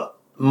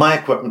 My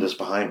equipment is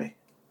behind me.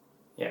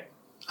 Yeah.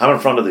 I'm in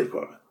front of the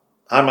equipment.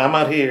 I'm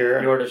out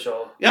here. You're the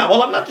show. Yeah,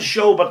 well, I'm not the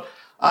show, but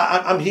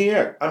I'm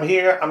here. I'm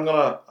here. I'm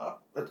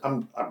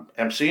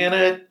emceeing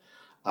it.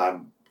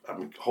 I'm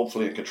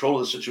hopefully in control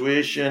of the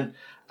situation,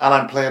 and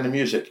I'm playing the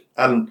music.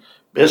 And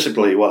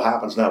basically what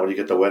happens now when you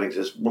get to weddings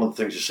is one of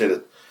the things you say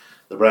to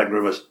the bride and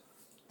groom is,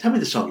 tell me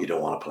the song you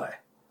don't want to play.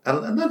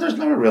 And there's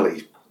never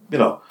really you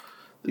know,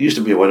 there used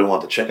to be, I don't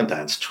want the chicken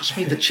dance. Trust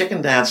me, the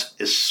chicken dance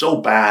is so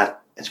bad,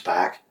 it's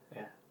back.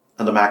 Yeah.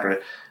 And the Macaroni.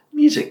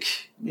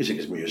 Music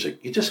is music.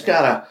 You just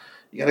gotta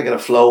get a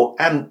flow.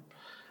 And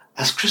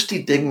as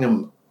Christy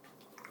Dignam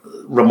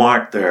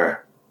remarked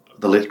there,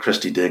 the late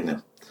Christy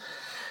Dignam,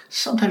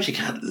 sometimes you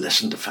can't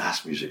listen to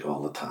fast music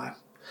all the time.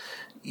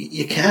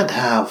 You can't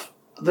have,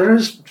 there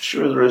is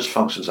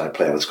functions I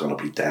play that's going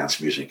to be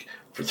dance music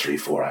for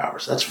 3-4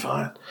 hours. That's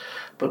fine.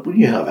 But when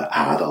you have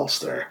adults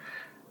there,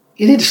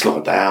 you need to slow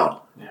it down.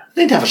 Yeah.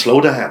 You need to have a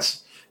slow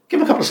dance. Give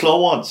them a couple of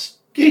slow ones.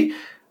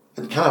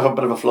 And kind of have a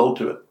bit of a flow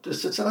to it.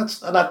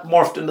 And that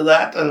morphed into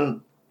that.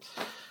 And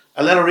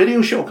then a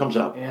radio show comes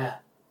out. Yeah.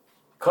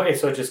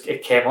 So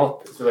it came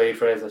up, is the way you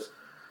phrase it.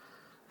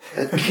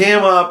 It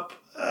came up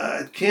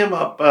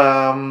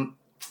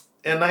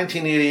in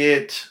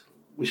 1988.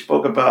 We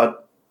spoke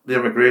about the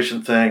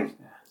immigration thing.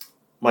 Yeah.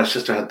 My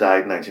sister had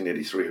died in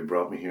 1983, who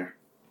brought me here.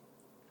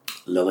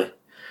 Lily.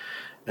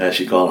 And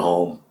she'd gone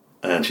home,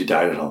 and she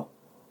died at home.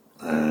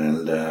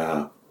 And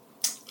her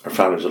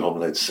family was at home,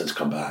 and they'd since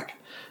come back.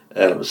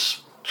 And it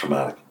was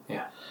traumatic.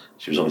 Yeah.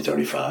 She was only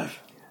 35.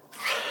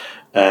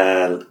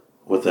 And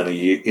within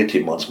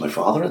 18 months, my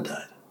father had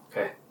died.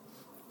 Okay.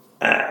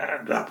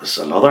 And that was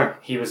another.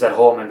 He was at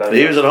home in Belfast.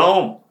 He was at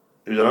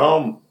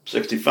home.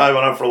 65,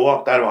 went out for a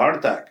walk, died of a heart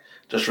attack.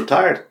 Just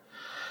retired.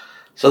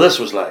 So this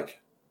was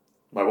like,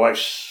 my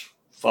wife's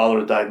father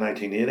had died in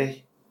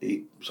 1980.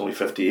 He was only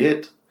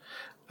 58.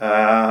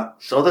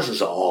 So this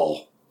is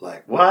all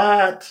like,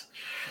 what?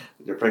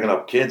 They're bringing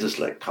up kids. It's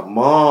like, come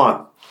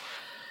on.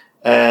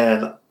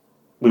 And I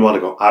want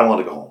to go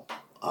home.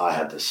 I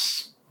had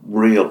this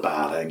real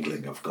bad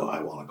inkling of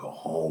I want to go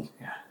home.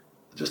 Yeah.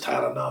 I just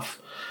had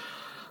enough.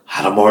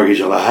 Had a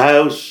mortgage on a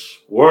house,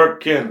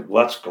 working.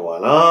 What's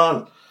going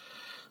on?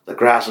 The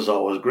grass is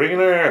always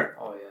greener.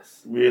 Oh,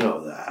 yes. You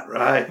know that,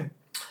 right?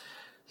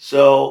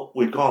 So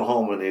we'd gone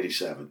home in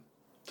 87.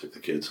 Took the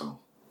kids home.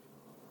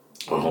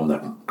 Went home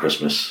that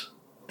Christmas.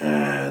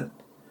 And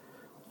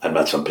I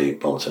met some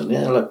people and said,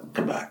 yeah, look,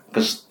 come back.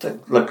 Because,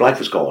 look, life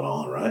was going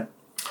on, right?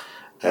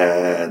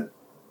 And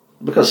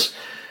because,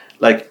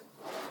 like,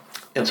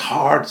 it's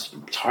hard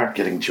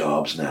getting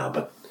jobs now,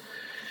 but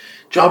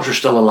jobs are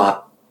still a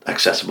lot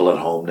accessible at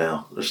home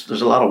now. There's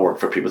a lot of work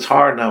for people. It's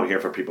hard now here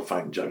for people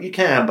finding jobs. You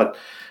can, but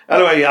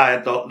anyway, I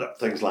had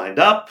things lined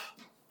up,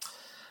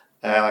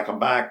 and I come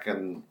back,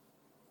 and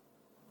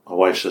my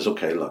wife says,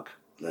 okay, look,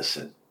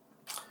 listen,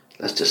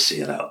 let's just see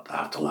it out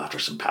after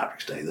St.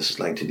 Patrick's Day. This is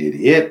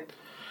 1988,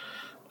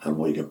 and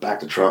when we come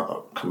back to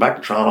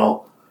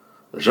Toronto,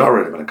 there's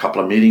already been a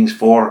couple of meetings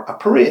for a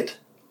parade.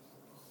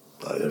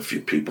 A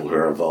few people who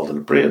are involved in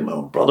the parade. My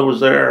own brother was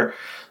there.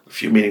 A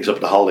few meetings up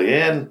at the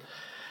Holiday Inn.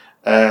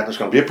 And there's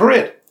going to be a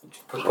parade.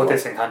 Put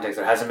this in context.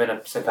 There hasn't been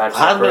a St. Patrick's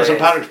Parade. Hasn't been a St.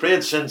 Patrick's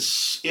Parade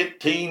since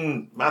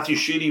Matthew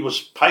Sheedy was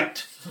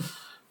piked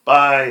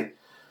by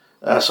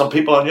some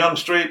people on Yonge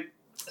Street.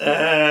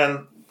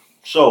 And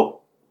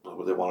so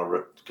they want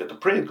to get the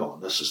parade going.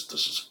 This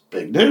is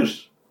big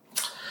news.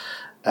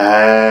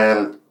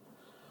 And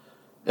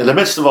in the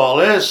midst of all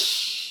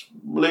this,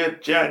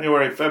 late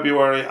January,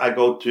 February, I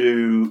go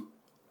to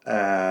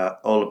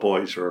all the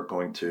boys who are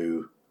going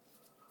to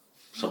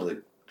some of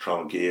the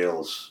Toronto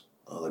Gales,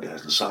 all the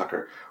guys in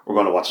soccer. We're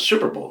going to watch the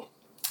Super Bowl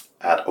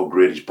at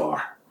O'Grady's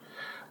Bar,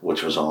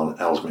 which was on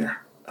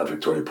Ellesmere at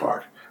Victoria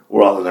Park.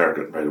 We're all in there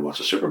getting ready to watch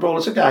the Super Bowl.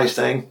 It's a guy's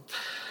thing.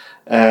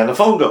 And the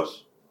phone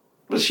goes,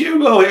 "It's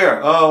Hugo here."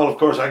 Oh, well, of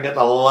course, I'm getting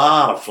a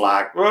lot of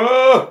flack.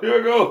 "Oh,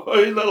 Hugo, oh,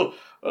 you little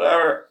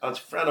whatever." That's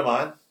a friend of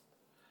mine.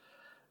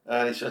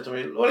 And he said to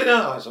me, "What are you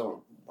doing?" I said,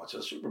 "Watch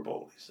the Super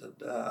Bowl." He said,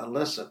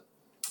 "Listen,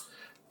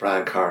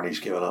 Brian Carney's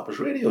giving up his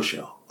radio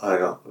show." I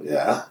go,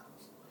 "Yeah."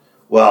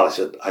 "Well," I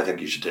said, "I think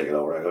you should take it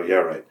over." I go, "Yeah,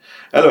 right."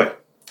 Anyway,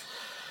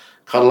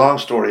 cut a long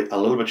story a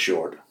little bit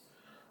short.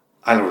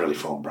 I don't really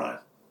phone Brian.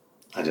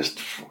 I just,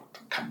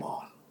 come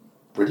on.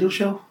 Radio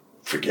show?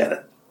 Forget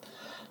it.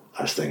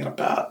 I was thinking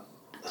about,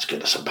 let's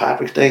get to St.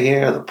 Patrick's Day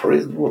here, the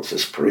parade. What's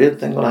this parade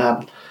thing going to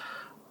happen?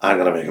 I'm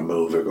going to make a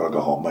move. We're going to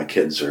go home. My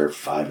kids are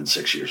 5 and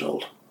 6 years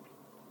old.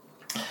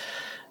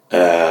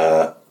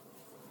 Cut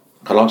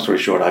a long story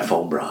short, I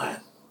phoned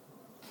Brian.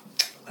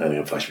 And he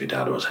invites me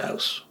down to his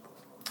house.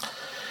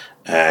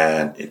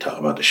 And he talked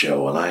about the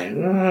show, and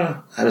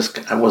I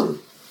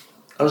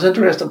was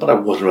interested, but I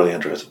wasn't really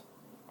interested.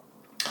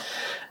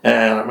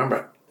 And I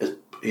remember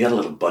he had a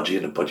little budgie,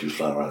 and the budgie was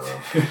flying around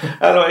the room.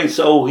 Anyway,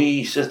 so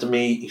he says to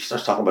me, he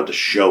starts talking about the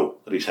show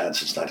that he's had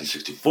since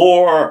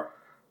 1964,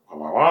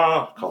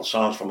 called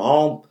Songs from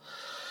Home.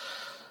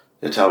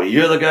 They tell me,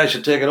 "You're the guy who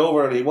should take it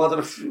over," and he wanted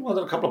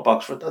a couple of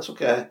bucks for it. That's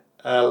okay.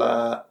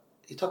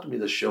 He talked to me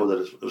this show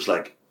that it was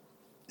like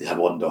he had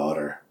one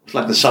daughter. It was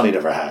like the son he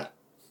never had.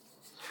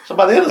 So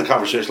by the end of the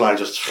conversation, I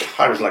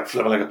was like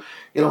flipping. I go,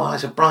 "You know what?" I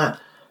said, "Brian,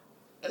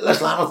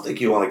 listen, I don't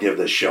think you want to give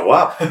this show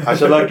up." I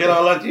said, "Look,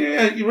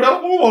 yeah, you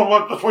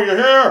really, that's why you're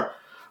here."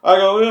 I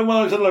go, "Yeah,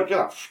 well," I said, "Look,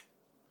 I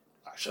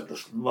said,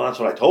 listen, well, that's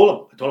what I told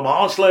him. I told him,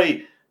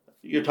 honestly,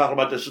 you're talking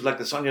about this is like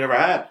the son you never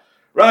had."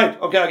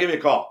 "Right, okay, I'll give you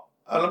a call."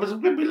 And I was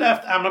going to be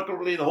left. I'm not going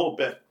to relay the whole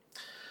bit.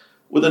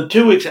 Within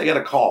 2 weeks, I get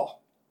a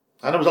call.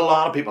 And there was a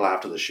lot of people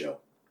after the show.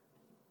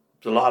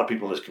 There's a lot of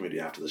people in this community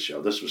after the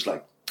show. This was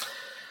like,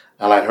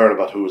 and I'd heard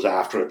about who was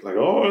after it. Like,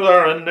 oh,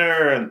 they're in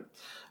there. And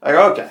I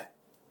go, okay.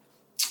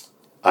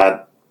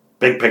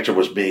 Big picture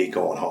was me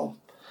going home.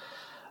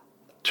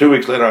 2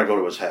 weeks later, I go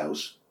to his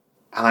house.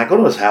 And I go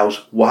to his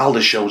house while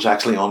the show's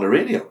actually on the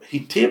radio. He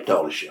taped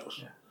all the shows.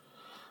 Yeah.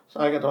 So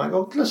I get to him, I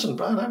go, listen,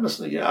 Brian, I'm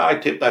listening. Yeah, I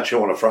taped that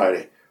show on a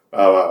Friday.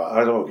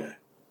 I go, okay.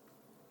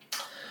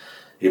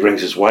 He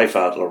brings his wife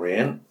out,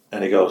 Lorraine,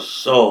 and he goes,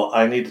 so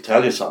I need to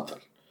tell you something,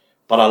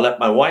 but I'll let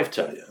my wife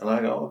tell you. And I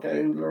go,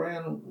 okay,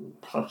 Lorraine.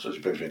 So she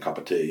brings me a cup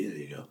of tea. There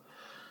you go.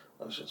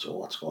 I said, so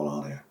what's going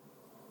on here?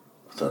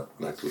 I thought,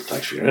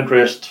 thanks for your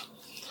interest.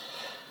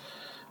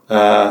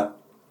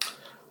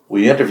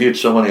 We interviewed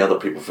so many other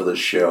people for this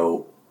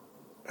show,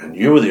 and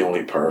you were the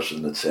only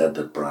person that said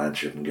that Brian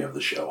shouldn't give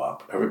the show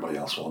up. Everybody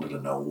else wanted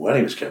to know when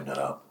he was giving it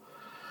up.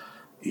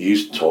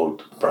 You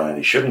told Brian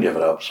he shouldn't give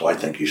it up, so I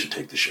think you should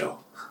take the show.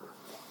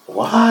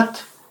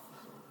 What?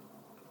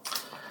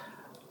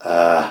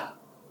 And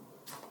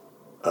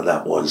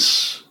that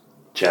was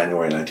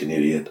January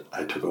 1988.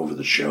 I took over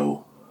the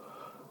show.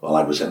 Well,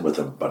 I was in with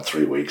him about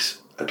 3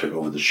 weeks. I took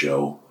over the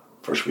show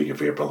first week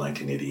of April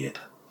 1988.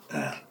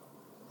 And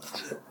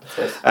that's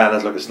it.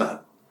 And look, it's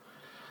not.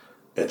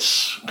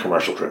 It's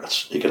commercial driven.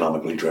 It's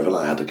economically driven.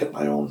 I had to get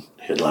my own.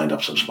 He'd lined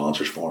up some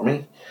sponsors for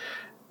me.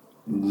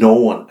 No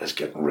one is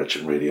getting rich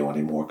in radio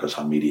anymore because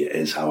how media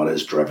is, how it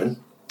is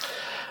driven.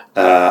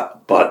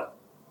 But,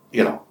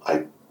 you know,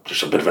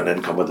 there's a bit of an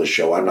income with the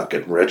show. I'm not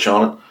getting rich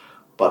on it,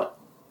 but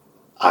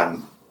I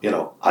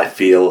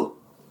feel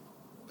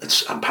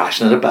I'm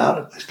passionate about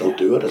it. I still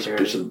do it as a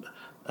person,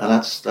 and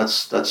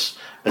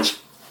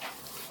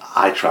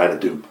I try to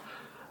do.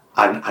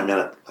 I'm in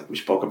it. Like we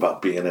spoke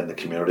about being in the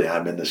community.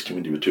 I'm in this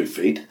community with 2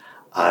 feet.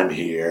 I'm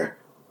here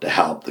to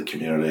help the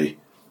community.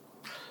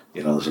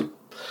 You know,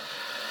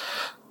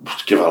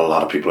 give out a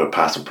lot of people are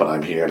passing, but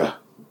I'm here to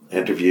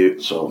interview.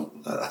 So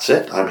that's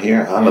it. I'm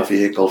here. I'm a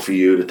vehicle for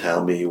you to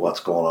tell me what's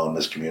going on in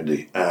this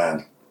community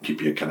and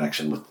keep you a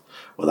connection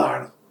with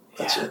Ireland.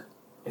 That's it.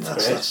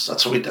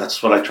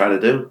 That's what I try to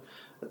do.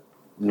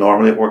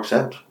 Normally it works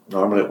out.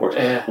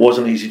 It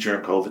wasn't easy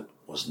during COVID. It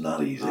was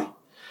not easy. No.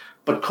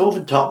 But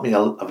COVID taught me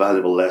a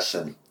valuable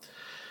lesson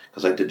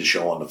because I did the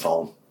show on the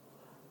phone.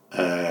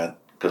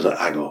 Because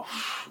I go,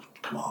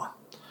 come on.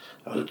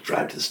 I would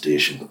drive to the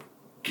station,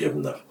 give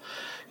him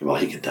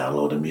he could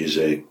download the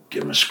music,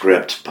 give him a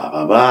script, blah,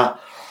 blah, blah.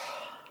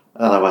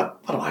 And I went,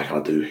 what am I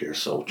going to do here?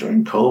 So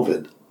during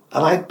COVID,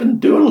 and I'd been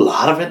doing a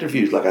lot of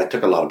interviews, like I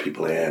took a lot of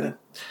people in, and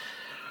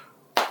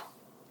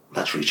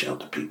let's reach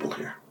out to people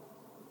here.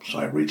 So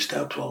I reached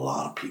out to a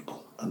lot of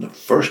people. And the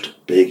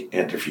first big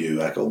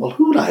interview, I go, well,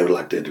 who would I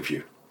like to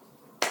interview?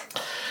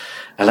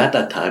 And at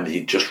that time,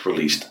 he just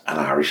released an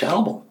Irish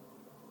album.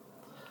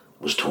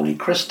 It was Tony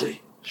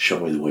Christie,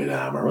 Show Me the Way to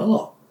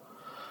Amarillo.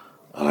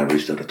 And I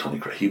reached out to Tony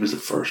Christie. He was the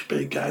first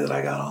big guy that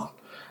I got on.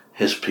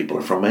 His people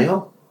are from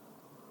Mayo.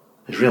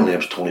 His real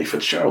name's Tony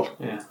Fitzgerald.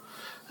 Yeah.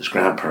 His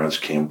grandparents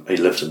came, he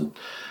lives in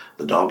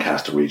the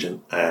Doncaster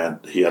region,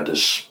 and he had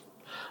this,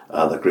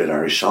 the Great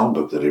Irish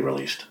Songbook that he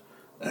released.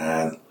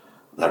 And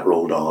that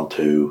rolled on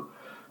to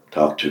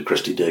talk to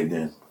Christy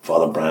Dignan,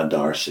 Father Brian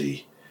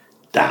Darcy,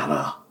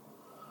 Dana,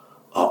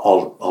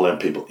 all them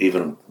people.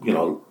 Even,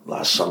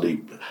 last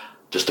Sunday,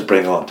 just to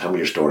bring on, tell me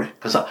your story.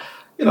 Because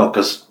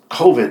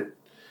COVID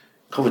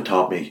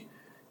taught me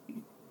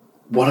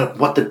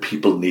what did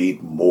people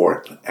need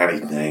more than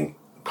anything?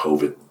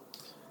 COVID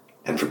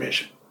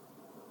information.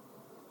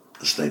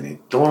 They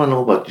don't want to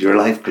know about your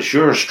life because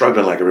you're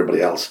struggling like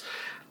everybody else.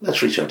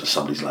 Let's reach out to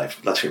somebody's life.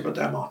 Let's hear about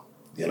them on.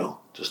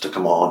 Just to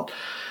come on.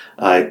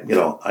 I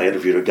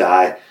interviewed a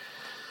guy.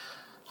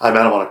 I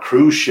met him on a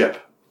cruise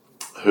ship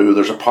who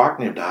there's a park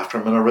named after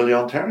him in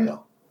Orillia,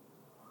 Ontario,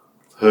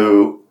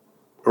 who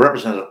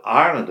represented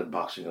Ireland in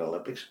boxing in the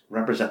Olympics,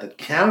 represented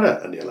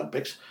Canada in the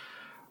Olympics,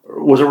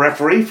 was a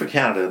referee for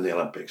Canada in the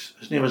Olympics.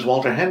 His name is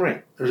Walter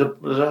Henry. There's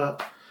a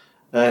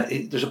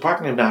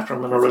park named after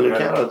him in Orillia,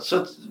 Canada.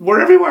 So we're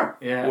everywhere.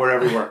 Yeah. We're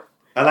everywhere.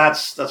 And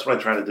that's what I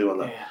try to do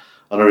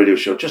on a radio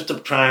show, just to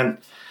try and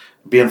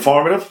be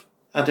informative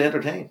and to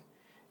entertain.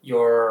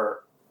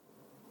 Your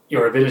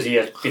ability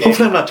at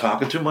hopefully I'm not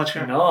talking too much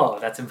here. No,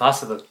 that's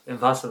impossible.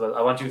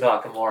 I want you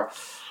talking more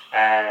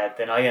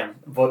than I am.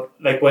 But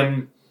like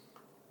when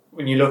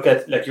you look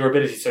at like your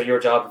ability, so your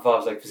job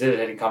involves like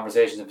facilitating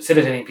conversations and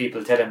facilitating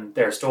people telling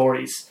their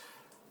stories.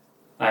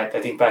 I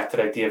think back to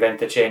like the event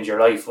that changed your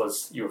life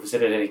was you were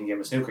facilitating a game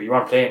of snooker. You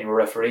weren't playing, you were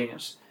refereeing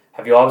it.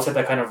 Have you always had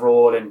that kind of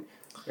role in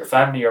your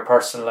family, your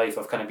personal life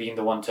of kind of being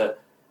the one to?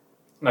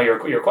 No,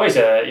 you're quite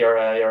you're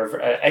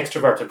an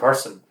extroverted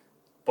person,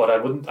 but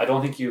I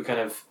don't think you kind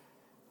of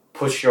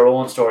push your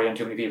own story on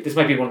too many people. This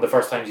might be one of the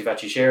first times you've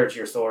actually shared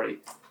your story.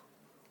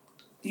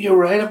 You're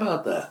right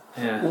about that.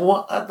 Yeah.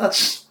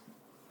 That's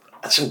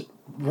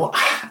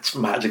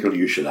magical.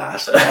 You should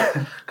ask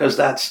because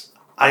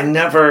I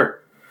never.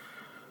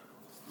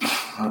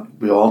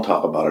 we all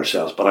talk about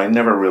ourselves, but I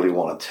never really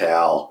want to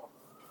tell.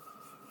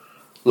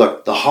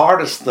 Look, the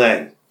hardest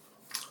thing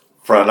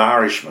for an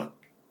Irishman,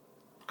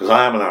 because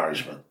I am an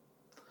Irishman,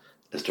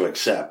 is to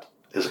accept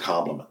is a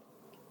compliment.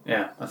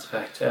 Yeah, that's a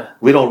fact. Yeah,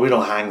 we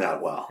don't hang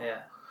that well.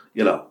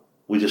 Yeah,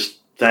 We just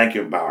thank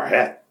you and bow our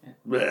head.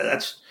 Yeah.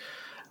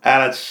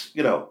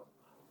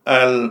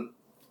 And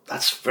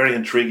that's very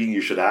intriguing.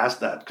 You should ask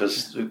that,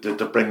 because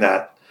to bring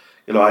that,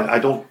 I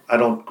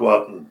don't go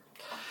out and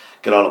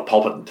get on a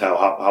pulpit and tell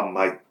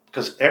how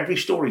because every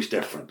story's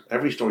different.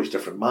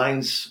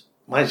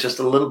 Mine's just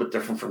a little bit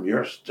different from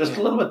yours. Just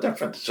a little bit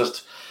different.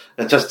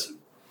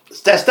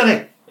 It's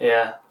destiny.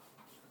 Yeah.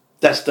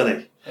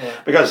 Destiny. Yeah.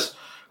 Because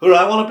who do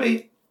I want to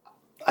be?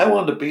 I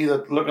wanted to be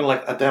looking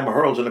like a damn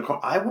hurls in the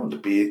corner. I wanted to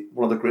be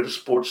one of the greatest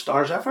sports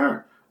stars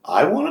ever.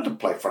 I wanted to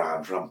play for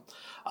Antrim.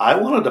 I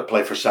wanted to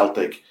play for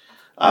Celtic.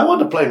 I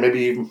wanted to play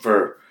maybe even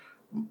for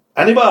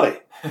anybody.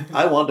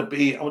 I wanted to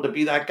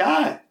be that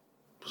guy. It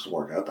doesn't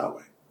work out that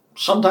way.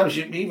 Sometimes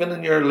even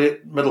in your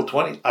middle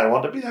 20s, I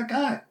want to be that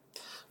guy.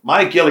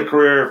 My Gaelic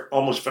career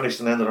almost finished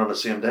and ended on the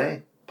same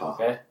day, Paul.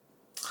 Okay.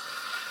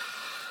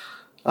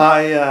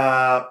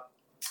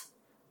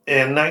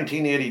 In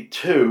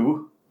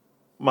 1982,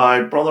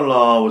 my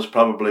brother-in-law was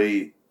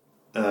probably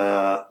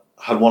had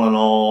won an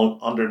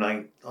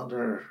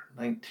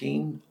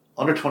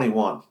under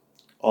 21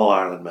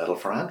 All-Ireland medal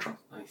for Antrim.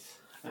 Nice.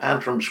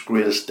 Antrim's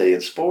greatest day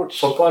in sports.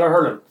 Football or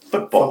hurling?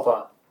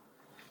 Football.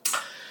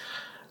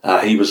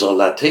 He was on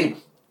that team,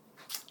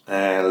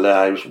 and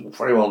he was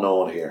very well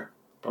known here.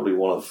 Probably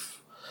one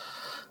of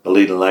the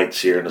leading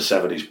lights here in the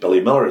 70s. Billy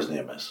Miller, his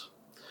name is.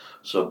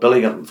 So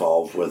Billy got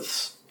involved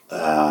with,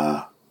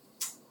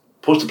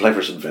 supposed to play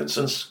for St.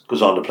 Vincent's,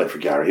 goes on to play for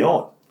Gary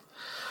Owen.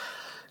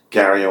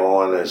 Gary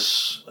Owen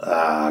is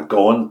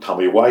going,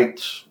 Tommy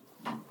White,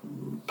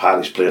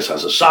 Paddy's Place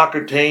has a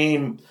soccer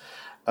team.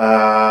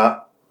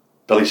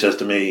 Billy says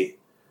to me,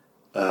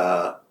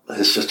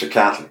 his sister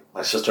Kathleen,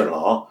 my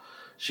sister-in-law,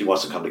 she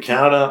wants to come to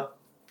Canada.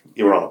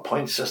 You were on a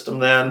point system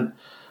then.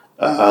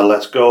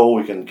 Let's go.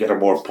 We can get her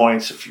more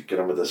points if you get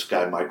her with this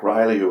guy, Mike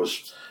Riley, who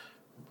was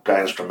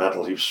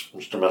instrumental. He was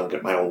instrumental in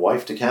getting my own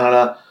wife to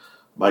Canada.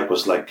 Mike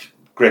was like,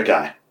 great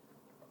guy.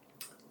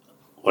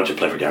 Why don't you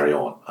play for Gary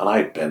Owen? And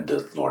I'd been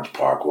to Lawrence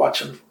Park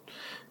watching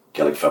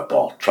Gaelic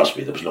football. Trust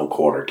me, there was no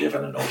quarter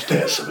given in those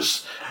days.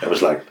 It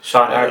was like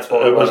Sean Hart's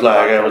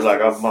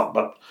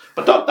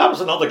but that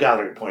was another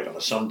gathering point on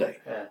a Sunday.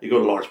 Yeah. You go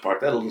to Lawrence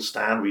Park, that little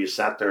stand where you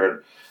sat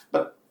there,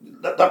 but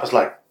that was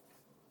like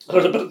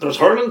there was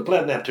hurling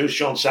playing then too.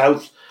 Sean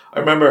South, I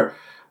remember,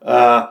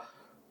 but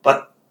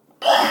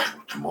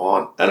come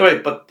on. Anyway,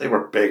 but they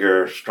were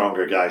bigger,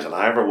 stronger guys than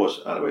I ever was.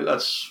 Anyway,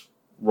 let's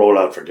roll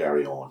out for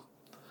Gary Owen.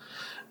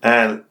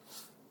 And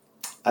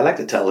I like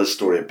to tell this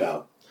story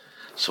about.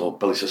 So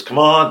Billy says, "Come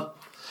on,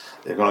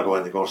 they're going to go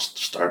in. They're going to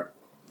start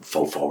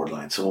full forward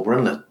line." So we're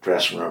in the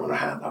dressing room and our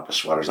hand up with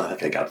sweaters. I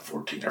think I got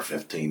 14 or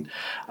 15.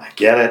 I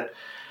get it.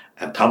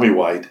 And Tommy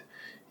White,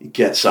 he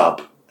gets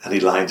up and he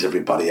lines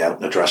everybody out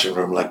in the dressing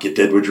room like you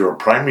did when you were in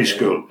primary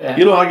school. Yeah.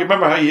 You know how you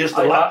remember how you used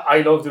to line?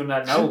 I love doing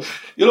that now.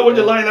 You know when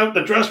you line out in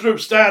the dressing room,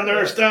 stand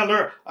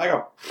there. I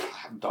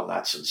haven't done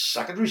that since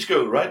secondary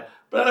school, right? Yeah.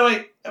 But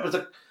anyway,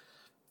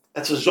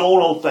 it's a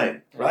zonal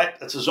thing, right?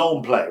 It's a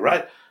zone play,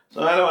 right?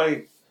 So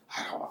anyway,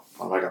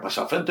 what have I got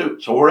myself into?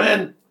 So we're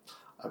in.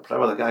 I play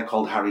with a guy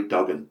called Harry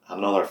Duggan,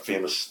 another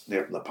famous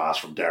name from the past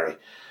from Derry,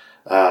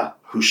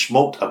 who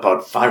smoked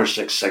about 5 or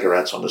 6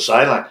 cigarettes on the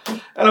sideline.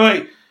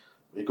 Anyway,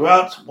 we go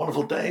out, it's a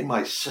wonderful day.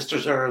 My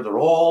sister's there, they're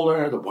all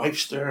there, the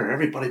wife's there,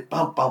 everybody,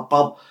 bump.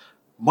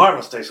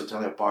 Marvellous day, so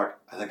Centennial Park.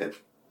 I think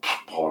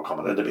Paul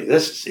coming into me.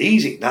 This is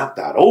easy, not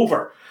that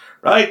over,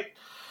 right?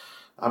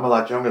 I'm a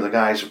lot younger than the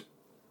guys.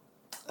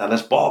 And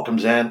this ball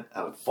comes in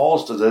and it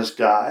falls to this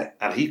guy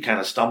and he kind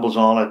of stumbles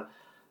on it.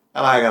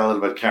 And I got a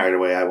little bit carried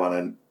away. I went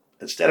in,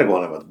 instead of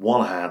going in with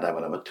one hand, I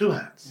went in with 2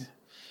 hands. Yeah.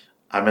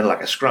 I'm in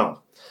like a scrum.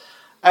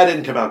 I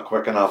didn't come out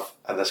quick enough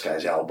and this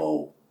guy's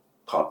elbow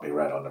caught me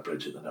right on the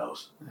bridge of the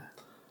nose. Yeah.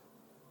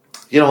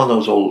 You know, in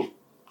those old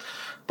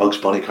Bugs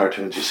Bunny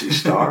cartoons, you see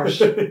stars?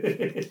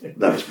 That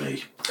was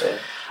me. Yeah.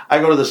 I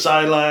go to the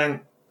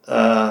sideline.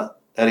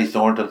 Eddie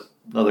Thornton,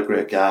 another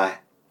great guy.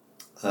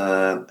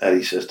 And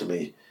Eddie says to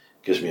me,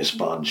 gives me a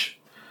sponge,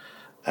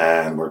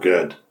 and we're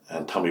good.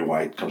 And Tommy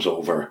White comes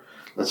over.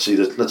 Let's see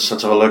this. Let's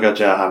have a look at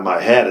you. And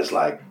my head is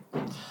like,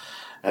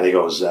 and he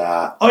goes,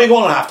 "Oh, you're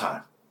going at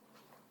halftime."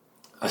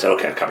 I said,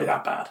 "Okay, it can't be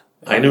that bad."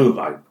 I knew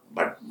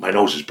my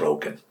nose is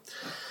broken.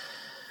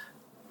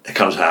 It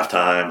comes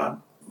halftime.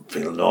 I'm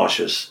feeling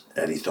nauseous.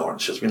 Eddie Thornton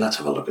says to me, "Let's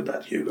have a look at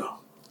that, Hugo."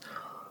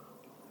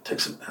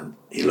 Takes it, and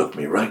he looked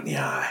me right in the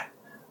eye,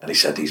 and he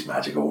said these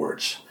magical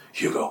words,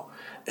 "Hugo,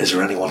 is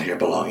there anyone here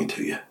belonging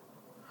to you?"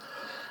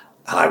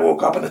 And I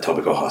woke up in the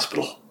Tobago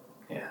Hospital.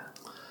 Yeah.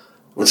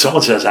 When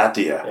someone says that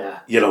to you,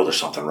 you know there's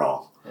something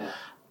wrong. Yeah.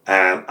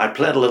 And I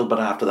played a little bit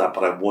after that,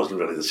 but I wasn't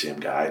really the same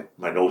guy.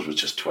 My nose was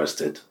just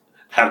twisted.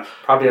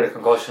 Probably had a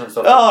concussion and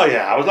stuff. Oh,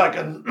 yeah. I was like,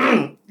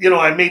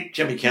 I meet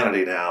Jimmy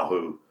Kennedy now,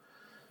 who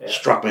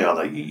struck me on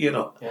that,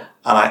 Yeah.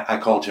 And I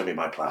called Jimmy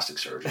my plastic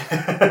surgeon.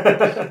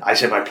 I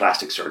said my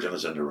plastic surgeon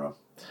is in the room.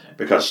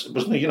 Because it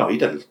wasn't,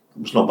 there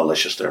was no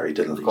malicious there. He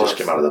just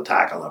came out of the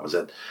tackle, that was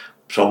it.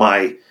 So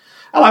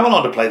and I went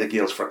on to play the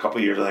Gaels for a couple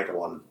of years. I think I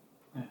won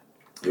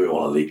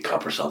a League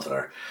Cup or something,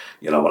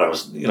 but I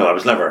was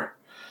never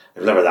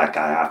that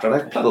guy after. And I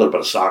played a little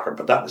bit of soccer,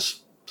 but that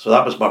was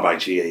my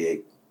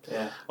GAA.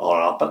 Yeah. All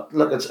in all. But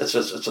look, it's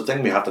a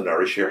thing we have to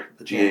nourish here.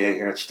 The GAA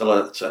here, it's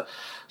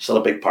still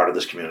a big part of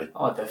this community.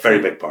 Oh, definitely.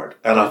 Very big part.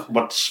 And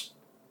what's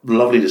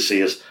lovely to see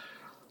is,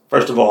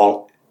 first of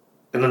all,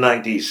 in the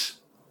 90s,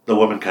 the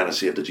women kind of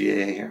saved the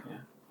GAA here. Yeah.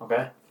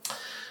 Okay.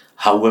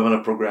 How women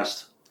have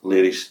progressed,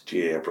 ladies,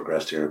 GAA have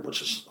progressed here,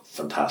 which is a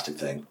fantastic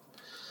thing.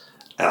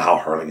 And how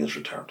hurling has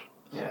returned.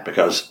 Yeah.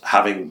 Because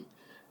having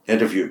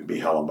interviewed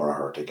Micheál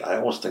Murray, I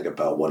always think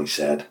about what he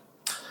said.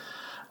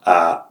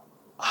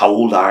 How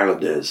old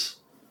Ireland is,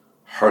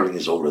 hurling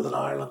is older than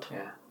Ireland.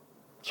 Yeah.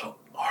 So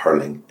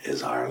hurling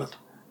is Ireland.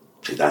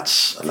 See,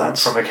 that's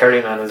from a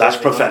Kerry man. That's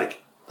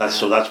prophetic. That's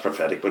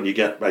prophetic. When you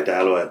get right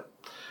down to it,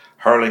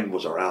 hurling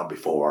was around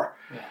before.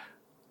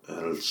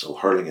 Yeah. So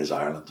hurling is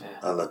Ireland,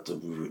 and that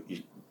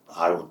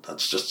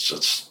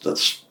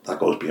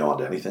goes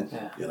beyond anything.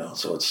 Yeah.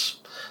 So it's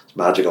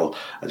magical.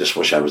 I just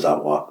wish I was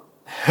that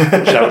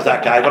wish I was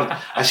that guy.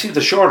 But I see the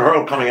short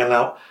hurl coming in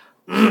now.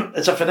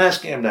 It's a finesse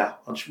game now.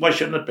 Why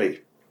shouldn't it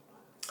be?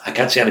 I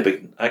can't see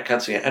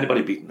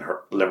anybody beating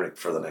Limerick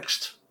for the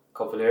next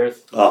couple of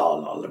years.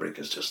 Oh no, Limerick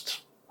is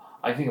just.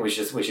 I think we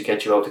should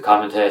get you out to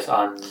commentate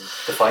on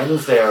the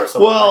finals there or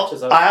something.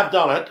 Well, I have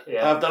done it.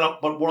 Yeah. I've done it.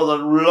 But one of the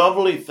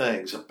lovely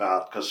things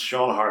because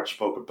Sean Hart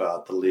spoke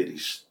about the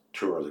ladies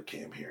tour that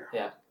came here.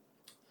 Yeah.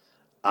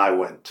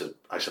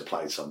 I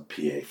supplied some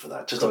PA for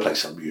that, just to play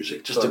some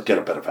music, just to get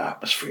a bit of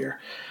atmosphere.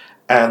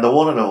 And the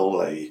one and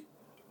only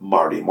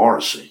Marty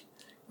Morrissey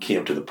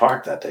came to the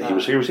park that day. He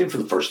was here for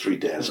the first 3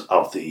 days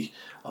of the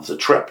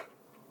trip.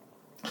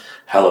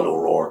 Helen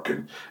O'Rourke,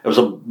 and it was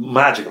a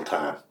magical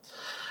time.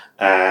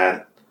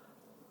 And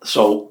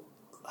so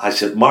I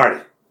said,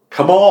 Marty,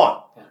 come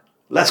on,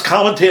 let's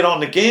commentate on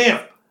the game.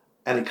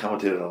 And he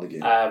commentated on the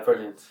game.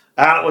 Brilliant.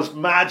 And it was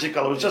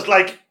magical. It was just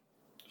like,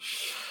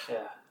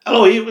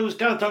 hello, he was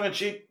kind of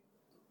tongue-in-cheek.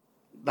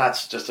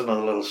 That's just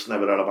another little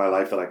snippet out of my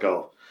life that I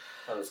go.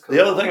 That was cool.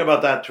 The other thing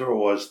about that tour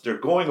was their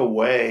going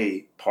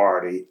away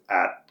party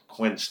at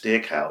Quinn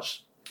Steakhouse.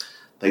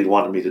 They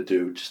wanted me to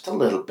do just a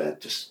little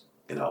bit, just,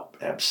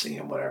 MC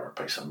and whatever,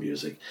 play some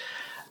music.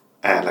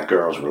 And the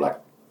girls were like,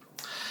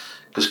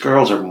 because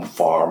women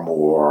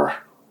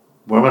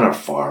are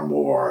far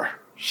more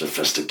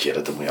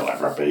sophisticated than we'll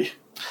ever be.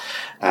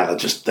 And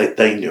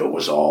they knew it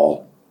was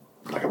all,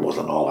 like it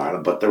wasn't all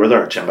Ireland, but they were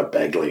there, Gemma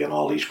Begley and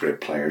all these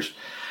great players.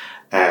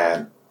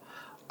 And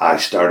I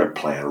started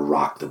playing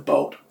Rock the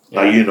Boat.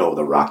 Now, you know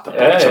the Rock the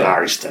Boat. It's an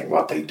Irish thing,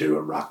 what they do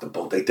at Rock the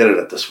Boat. They did it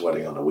at this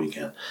wedding on the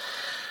weekend.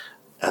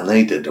 And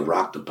they did the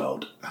Rock the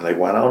Boat. And they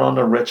went out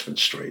onto Richmond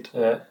Street.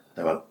 Yeah.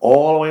 They went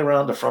all the way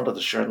around the front of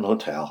the Sheraton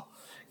Hotel,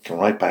 came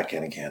right back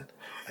in again,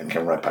 and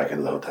came right back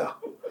into the hotel.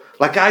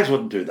 Like, guys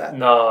wouldn't do that.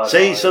 No.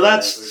 See, so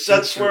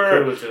that's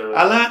where...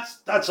 And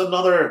that's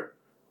another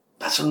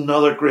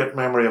great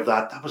memory of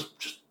that. That was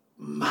just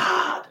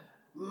mad.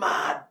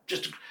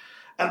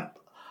 And,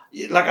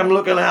 like, I'm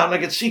looking out, and I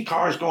can see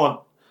cars going...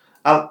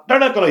 they're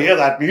not going to hear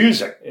that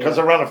music because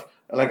they're running.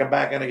 Like I'm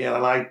back in again,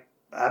 and I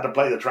had to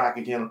play the track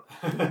again.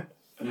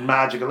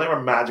 Magical. They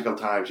were magical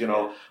times,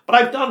 But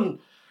I've done.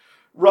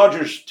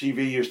 Rogers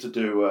TV used to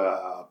do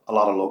a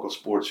lot of local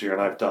sports here,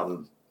 and I've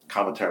done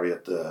commentary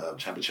at the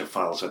championship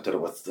finals. I did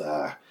it with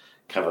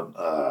Kevin.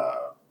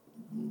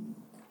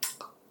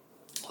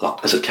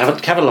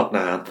 Kevin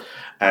Lucknahan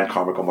and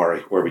Cormac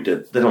O'Murray, where we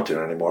did. They don't do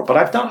it anymore, but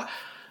I've done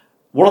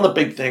one of the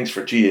big things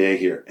for GA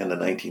here in the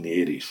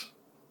 1980s.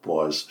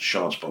 Was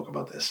Sean spoke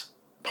about this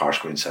Par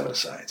Screen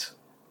 7-a-sides,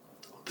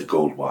 the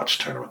Gold Watch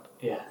tournament,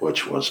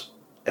 which was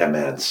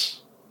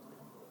immense,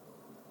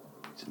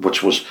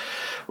 which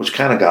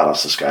kind of got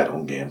us the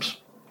Skydome Games.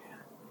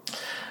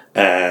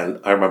 And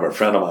I remember a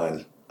friend of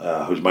mine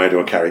who's married to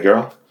a Kerry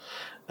girl.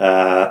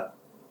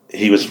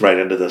 He was right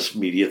into this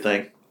media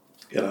thing,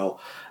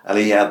 and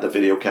he had the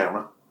video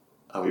camera,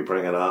 and we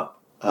bring it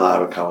up, and I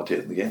would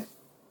commentate in the game.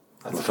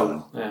 That's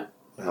cool. Yeah,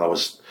 and it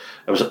was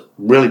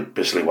really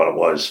basically what it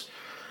was.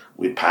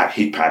 He'd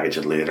package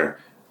it later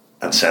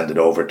and send it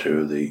over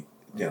to the,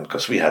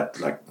 because we had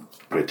like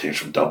great teams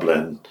from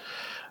Dublin,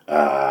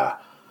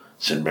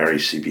 St.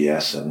 Mary's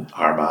CBS and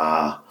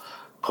Armagh,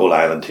 Coal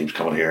Island teams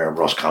coming here,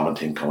 Roscommon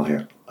team coming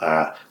here.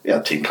 We had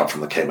a team come from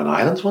the Cayman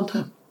Islands one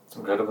time.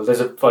 Incredible. There's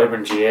a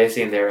vibrant GA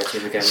scene there at the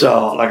Cayman.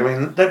 So,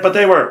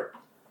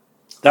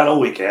 that whole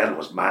weekend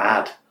was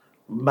mad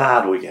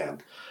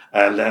weekend.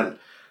 And then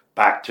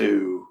back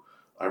to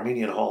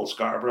Armenian Hall,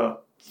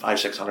 Scarborough,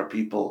 500-600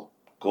 people.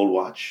 Gold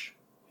Watch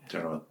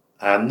tournament,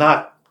 and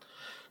not,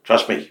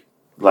 trust me,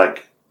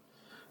 like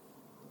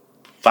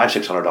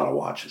 $500-600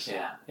 watches.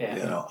 Yeah.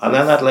 And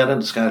then that led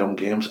into Skydome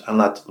Games, and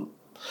that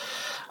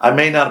I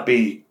may not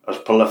be as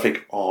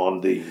prolific on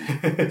the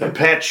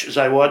pitch as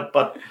I would,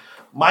 but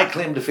my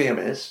claim to fame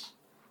is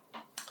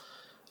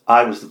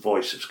I was the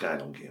voice of Sky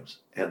Home Games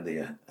in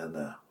the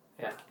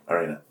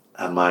arena,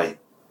 and my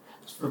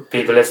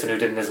people listening who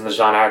didn't listen to the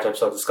John Hart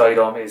episode, the Sky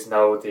Dome is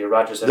now the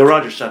Rogers Centre. The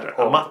Rogers Centre.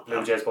 The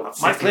Blue Jays,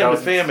 my claim to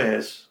fame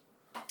is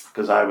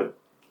because I'd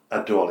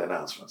do all the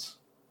announcements.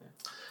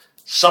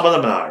 Some of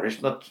them in Irish,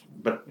 but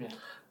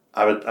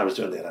I was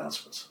doing the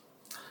announcements.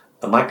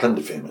 And my claim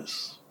to fame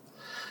is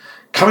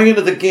coming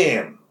into the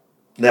game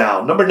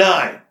now, number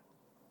 9,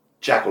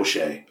 Jack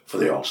O'Shea for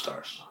the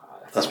All-Stars.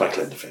 That's my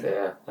claim to fame.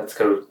 Yeah, that's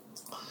cool.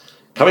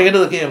 Coming into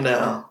the game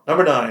now,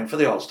 number 9 for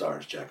the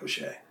All-Stars, Jack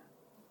O'Shea.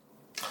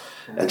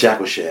 And Jack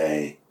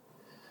O'Shea,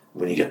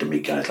 when you get to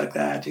meet guys like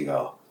that, you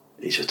go,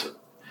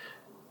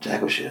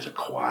 Jack O'Shea is a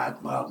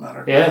quiet,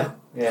 mild-mannered man.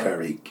 Yeah.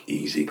 Very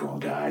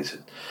easy-going guys.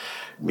 And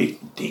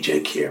meet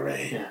DJ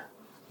Kiri,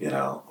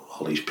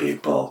 all these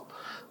people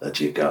that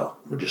you go,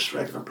 we're just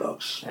regular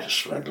blokes. They're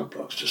exceptionally good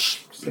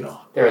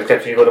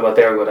at what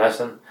they're good at.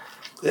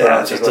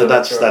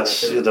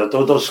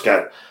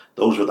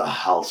 Those were the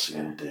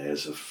halcyon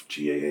days of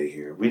GAA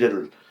here. We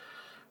didn't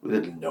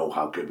know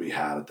how good we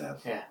had it then.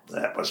 Yeah.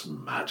 That was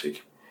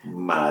magic.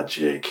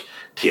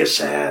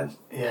 TSN.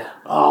 Yeah.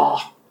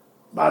 Oh,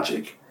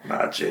 magic. And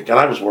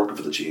I was working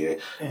for the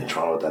GAA in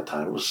Toronto at that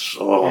time. It was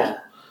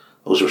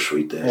those were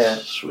sweet days. Yeah.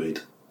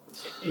 Sweet.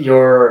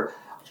 You're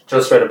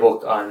just read a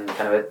book on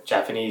kind of a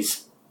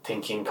Japanese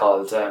thinking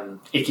called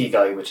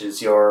Ikigai, which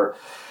is your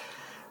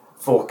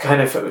for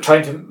kind of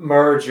trying to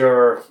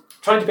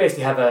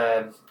basically have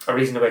a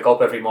reason to wake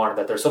up every morning,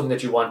 that there's something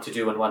that you want to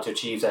do and want to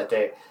achieve that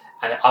day.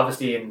 And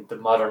obviously in the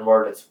modern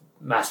world, it's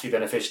massively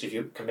beneficial if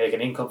you can make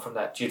an income from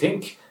that. Do you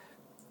think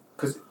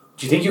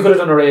you could have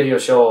done a radio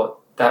show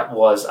that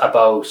was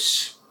about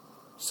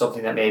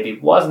something that maybe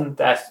wasn't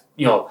Irish,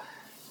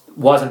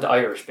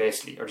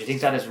 basically? Or do you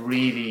think that is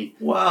really...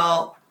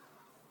 Well,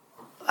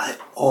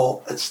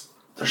 there's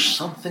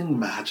something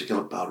magical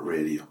about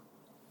radio.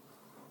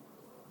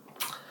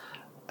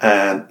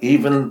 And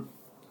even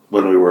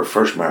when we were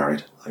first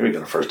married, I think we got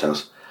our first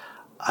house,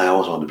 I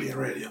always wanted to be in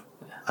radio.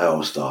 I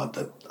always thought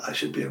that I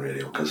should be in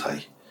radio because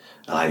I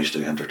used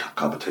to enter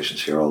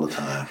competitions here all the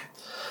time.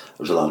 There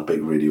was a lot of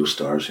big radio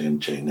stars in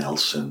Jay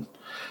Nelson,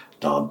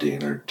 Don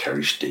Diener,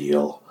 Terry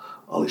Steele,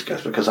 all these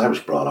guys, because I was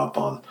brought up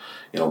on,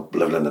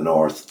 living in the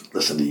north,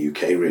 listening to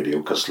UK radio,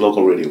 because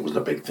local radio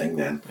wasn't a big thing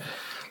then.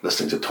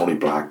 Listening to Tony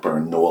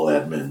Blackburn, Noel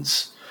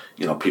Edmonds,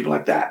 people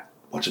like that,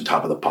 watching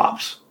Top of the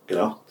Pops,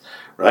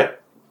 right?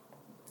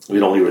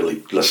 We'd only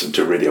really listen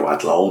to Radio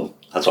Athlone.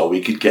 That's all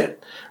we could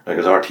get,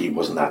 because RT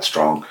wasn't that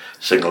strong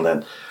signal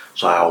then.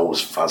 So I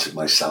always fancied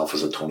myself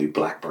as a Tony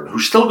Blackburn,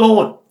 who's still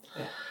going.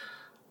 Yeah.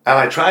 And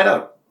I tried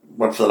out,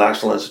 went for the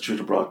National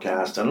Institute of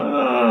Broadcast, and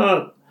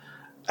I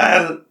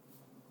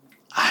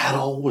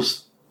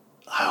always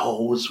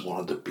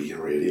wanted to be in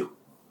radio.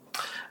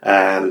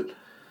 And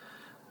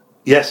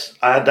yes,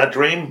 I had that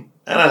dream,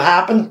 and it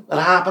happened. It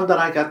happened that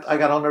I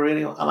got on the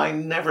radio, and I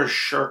never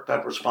shirked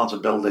that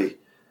responsibility.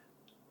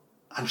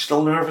 I'm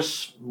still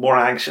nervous, more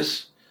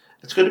anxious.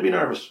 It's good to be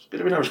nervous.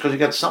 Because you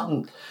get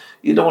something,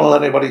 you don't want to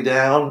let anybody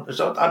down.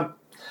 So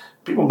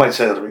people might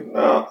say that to me.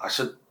 No, I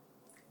said,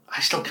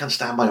 I still can't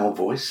stand my own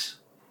voice.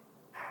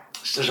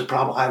 There's a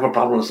problem. I have a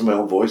problem listening to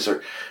my own voice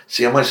or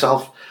seeing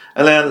myself.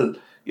 And then,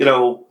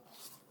 for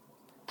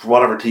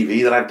whatever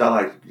TV that I've done,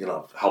 I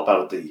help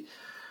out at the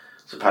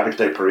St. Patrick's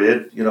Day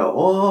parade.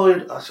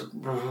 I said,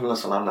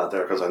 listen, I'm not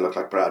there because I look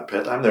like Brad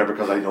Pitt. I'm there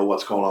because I know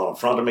what's going on in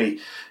front of me.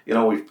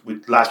 We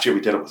last year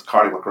we did it with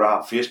Carly McGrath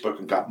on Facebook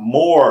and got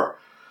more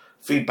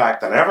feedback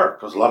than ever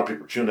because a lot of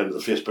people tuned into the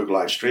Facebook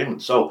live stream.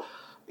 And so,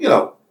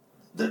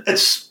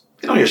 it's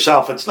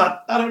yourself. It's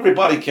not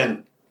everybody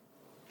can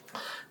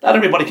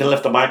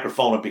lift a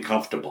microphone and be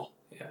comfortable.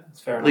 Yeah,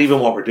 it's fair enough. Even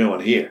what we're doing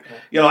here.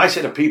 Yeah. I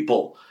say to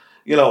people,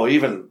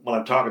 even when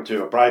I'm talking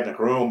to a bride and a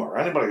groom or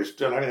anybody who's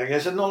doing anything, I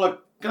said, no,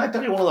 look, can I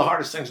tell you one of the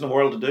hardest things in the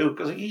world to do?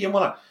 Because you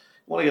want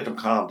to get them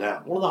calmed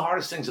down. One of the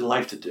hardest things in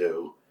life to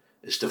do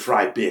is to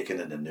fry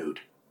bacon in the nude.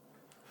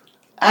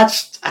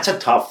 That's a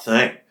tough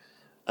thing.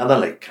 And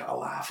then I'll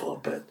laugh a little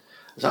bit.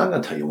 So I'm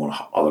going to tell you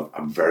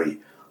a very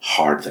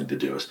hard thing to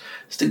do is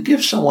to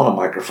give someone a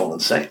microphone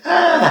and say,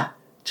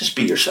 just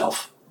be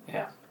yourself.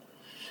 Yeah.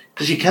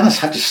 Because you kind of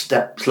have to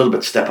step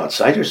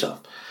outside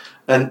yourself.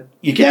 And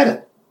you get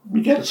it.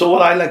 So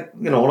what I like,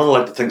 one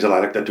of the things that I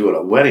like to do at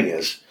a wedding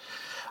is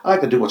I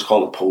like to do what's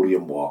called a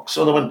podium walk.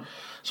 So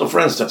for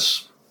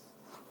instance,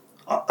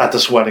 at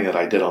this wedding that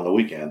I did on the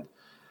weekend,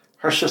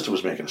 her sister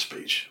was making a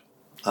speech.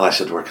 And I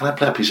said to her, can I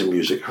play a piece of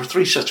music? Her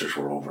 3 sisters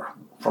were over,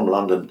 from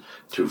London,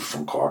 2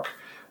 from Cork,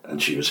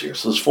 and she was here.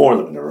 So there's 4 of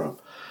them in the room.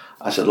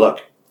 I said,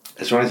 look,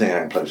 is there anything I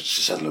can play?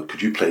 She said, look,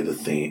 could you play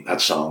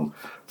that song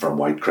from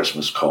White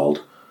Christmas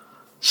called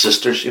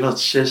Sisters?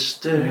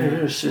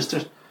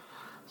 Sisters.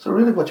 So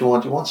really what you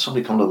want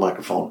somebody to come to the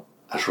microphone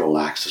as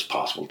relaxed as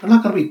possible. They're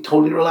not going to be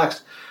totally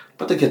relaxed,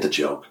 but they get the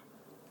joke.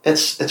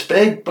 It's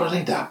big, but it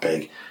ain't that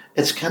big.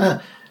 It's kind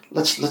of,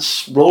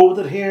 let's roll with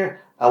it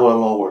here. And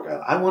we'll all work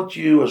out. I want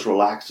you as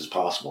relaxed as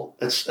possible.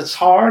 It's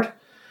hard,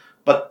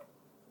 but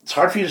it's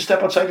hard for you to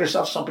step outside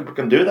yourself. Some people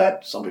can do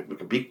that. Some people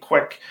can be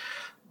quick,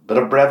 bit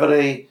of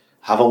brevity,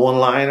 have a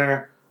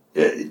one-liner.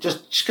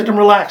 Just get them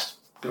relaxed.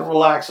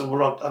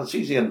 And it's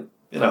easy, and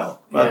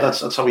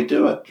that's how we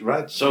do it,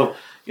 right? So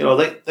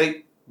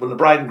they when the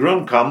bride and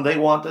groom come, they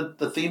wanted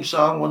the theme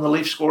song when the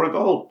Leafs score a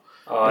goal.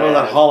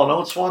 That Hall and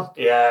Oates one.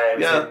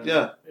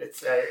 Yeah.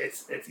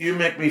 It's You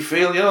make me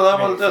feel. That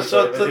one. That's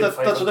what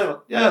they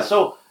want. Yeah.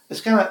 So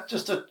it's kind of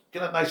just to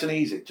get it nice and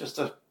easy, just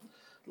to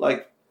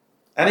like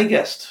any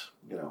guest.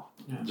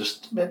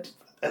 Just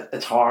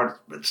it's hard.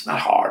 It's not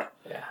hard.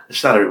 Yeah.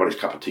 It's not everybody's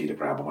cup of tea to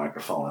grab a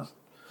microphone and.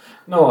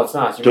 No, it's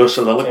not. Do a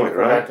soliloquy,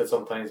 right?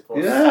 Sometimes, but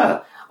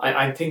yeah.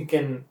 I'm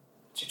thinking,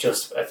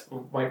 just it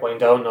might wind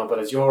down now, but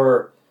as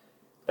you're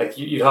like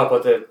you talk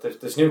about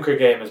the snooker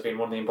game has been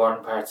one of the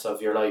important parts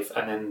of your life,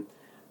 and then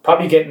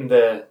probably getting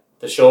the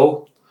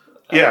show.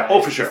 Yeah,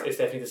 for sure. It's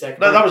definitely the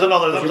second. No, that was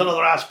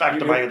another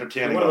aspect of my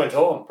entertaining. You would have went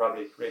home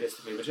probably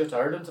realistically, but just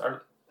Ireland.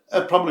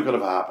 It probably could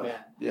have happened.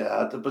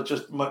 Yeah. But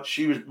just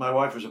my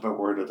wife was about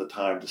worried at the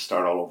time to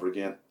start all over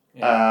again.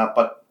 Yeah.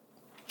 But.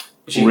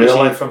 Was she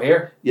from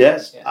here?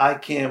 Yes, yeah. I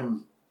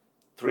came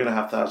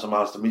 3,500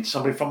 miles to meet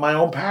somebody from my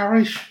own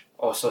parish.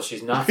 Oh, so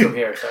she's not from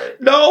here, sorry.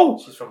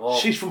 No, she's from home.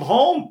 She's from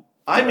home.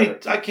 The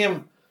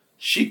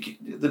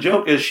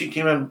joke is she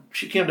came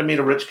to meet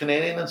a rich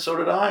Canadian, and so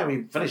did I.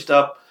 We finished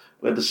up.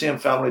 We had the same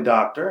family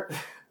doctor,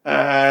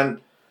 and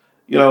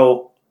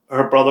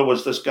her brother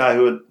was this guy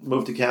who had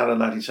moved to Canada in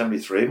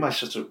 1973. My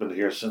sister's been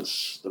here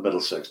since the middle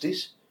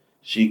 '60s.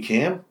 She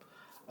came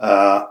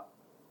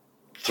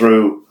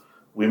through.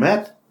 We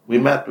met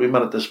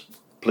at this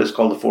place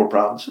called the Four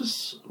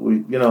Provinces.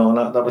 And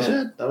that was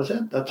it. That was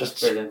it.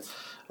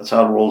 That's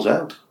how it rolls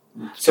out.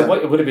 It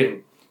would have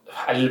been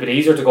a little bit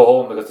easier to go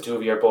home because the two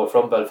of you are both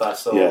from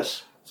Belfast. So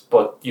yes,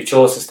 but you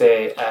chose to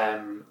stay.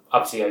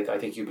 Obviously, I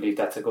think you believe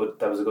that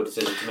was a good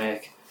decision to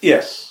make.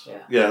 Yes.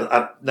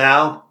 Yeah.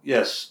 Now,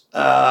 yes.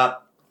 I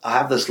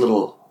have this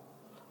little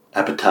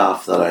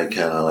epitaph that I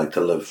kind of like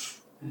to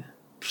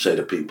say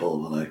to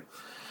people when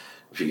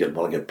if you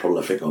want to get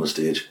prolific on the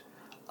stage.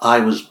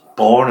 I was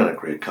born in a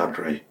great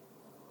country,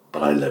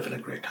 but I live in a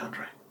great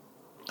country,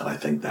 and I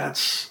think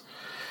that's,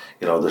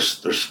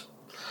 there's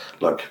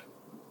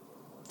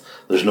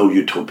no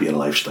utopian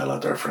lifestyle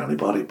out there for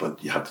anybody,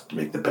 but you have to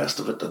make the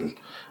best of it, and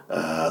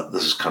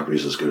this country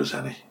is as good as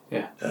any.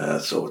 Yeah.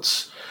 So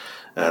it's,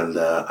 and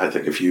I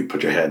think if you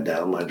put your head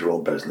down, mind your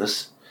own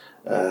business,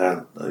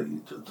 you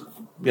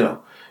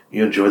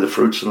enjoy the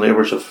fruits and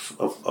labors of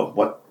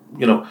what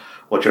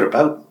you're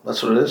about.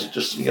 That's what it is.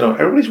 Just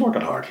everybody's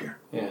working hard here.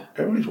 Yeah,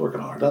 everybody's working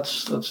hard.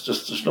 That's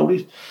just there's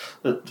nobody.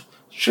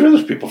 Sure,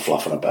 there's people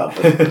fluffing about,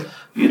 but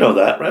you know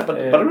that, right? But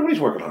everybody's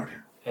working hard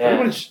here. Yeah.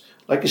 Everybody's,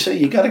 like you say,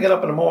 you got to get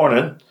up in the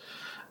morning,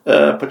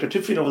 put your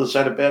 2 feet over the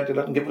side of bed, get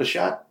up and give it a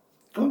shot.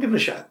 Go and give it a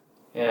shot.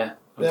 Yeah.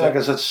 Yeah,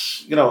 because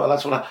it's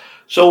that's what.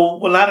 So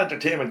when that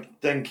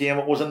entertainment thing came,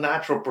 it was a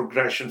natural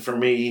progression for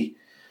me,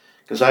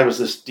 because I was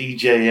this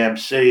DJ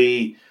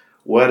MC,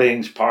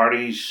 weddings,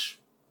 parties.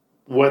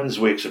 Weddings,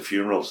 wakes, and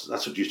funerals.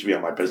 That's what used to be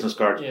on my business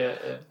card. Yeah.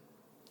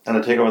 And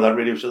I take over that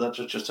radio, so that's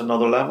just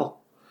another level.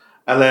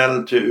 And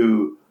then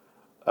to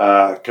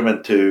come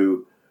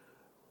into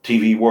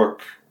TV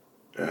work,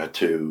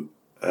 to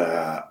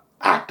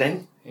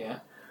acting. Yeah.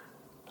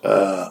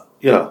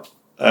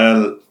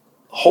 And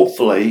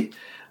hopefully,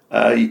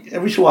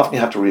 every so often you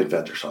have to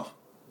reinvent yourself.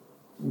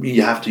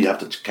 You have to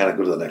kind of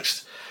go to the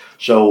next.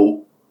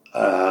 So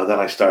then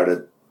I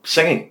started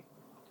singing,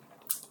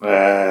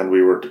 and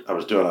I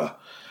was doing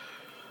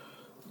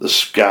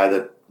this guy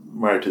that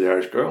married to the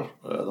Irish girl,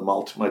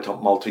 my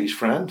Maltese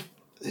friend.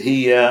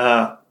 He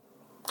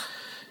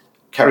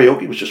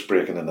karaoke was just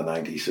breaking in the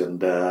 90s,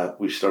 and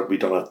we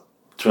done a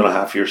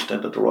 2.5-year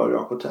stint at the Royal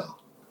York Hotel.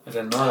 I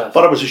didn't know that.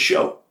 But it was a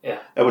show. Yeah.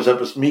 It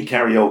was me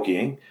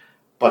karaokeing,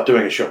 but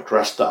doing a show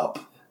dressed up,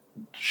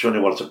 showing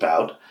you what it's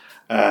about.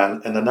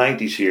 And in the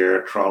 90s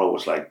here, Toronto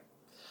was like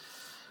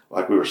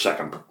we were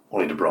second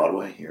only to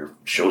Broadway here.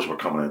 Shows were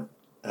coming in.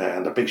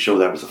 And the big show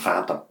then was the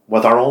Phantom,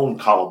 with our own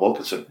Colin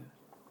Wilkinson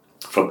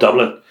from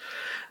Dublin.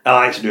 And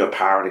I used to do a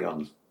parody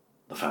on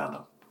the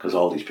Phantom, because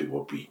all these people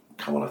would be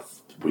coming a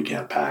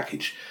weekend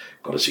package,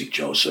 going to see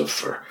Joseph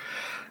for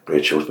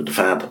great shows with the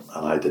Phantom.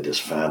 And I did this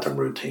Phantom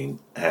routine.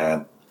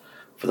 And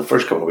for the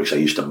first couple of weeks, I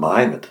used to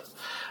mime it.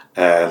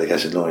 And the guy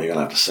said, no, you're going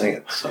to have to sing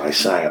it. So I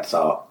sang it.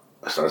 So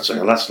I started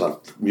singing. That's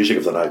not music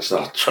of the night.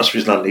 Trust me,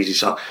 it's not an easy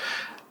song.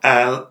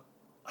 And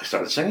I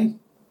started singing.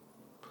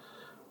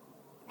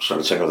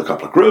 Started singing with a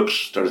couple of groups.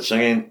 Started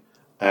singing.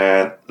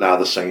 And now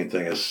the singing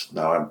thing is,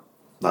 now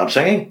I'm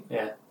singing.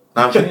 Yeah.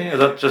 Now I'm singing.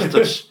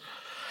 That's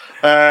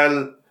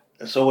and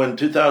so in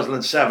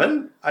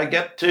 2007, I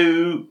get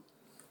to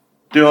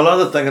do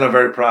another thing that I'm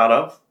very proud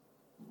of.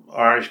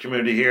 Irish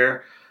community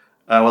here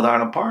with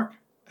Ireland Park.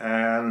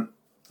 And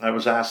I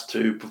was asked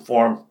to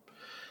perform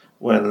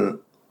when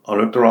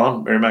Luc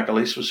Duran, Mary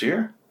McAleese was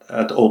here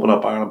to open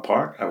up Ireland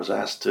Park. I was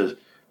asked to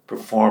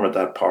perform at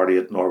that party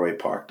at Norway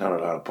Park, down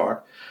at Ireland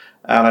Park.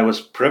 And I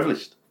was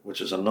privileged,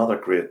 which is another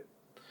great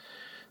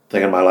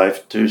thing in my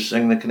life to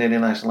sing the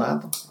Canadian National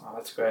Anthem. Oh,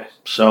 that's great.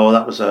 So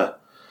that was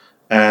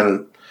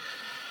and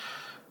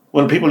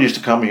when people used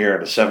to come here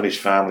in the 70s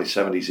family,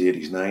 70s,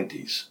 80s,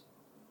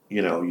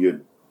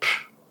 90s,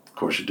 of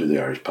course you do the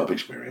Irish pub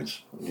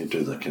experience, you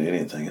do the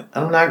Canadian thing,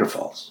 and Niagara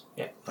Falls.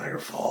 Yeah. Niagara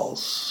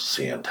Falls,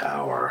 CN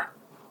Tower.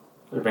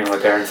 We'll bring my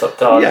parents up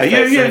to all in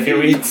a few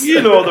weeks.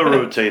 You know the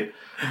routine.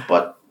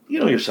 But you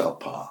know yourself,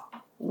 Pa,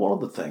 one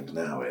of the things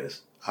now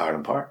is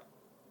Ireland Park.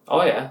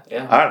 Oh, yeah.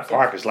 Ireland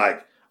Park is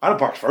Ireland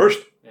Park's first.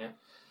 Yeah.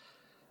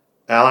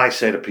 And I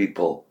say to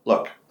people,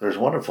 look, there's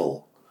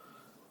wonderful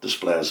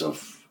displays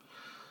of,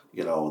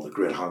 the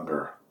great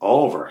hunger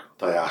all over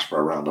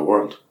diaspora around the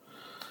world.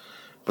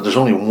 But there's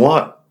only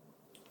one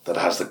that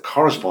has the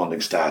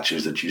corresponding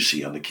statues that you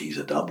see on the quays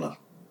of Dublin,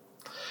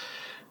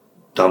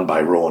 done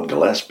by Rowan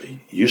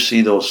Gillespie. You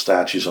see those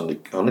statues on the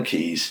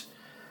quays,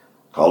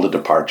 called The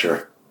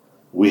Departure.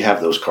 We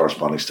have those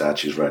corresponding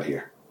statues right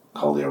here,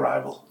 called The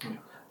Arrival. Yeah.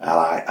 And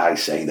I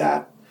say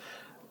that.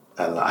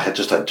 And I had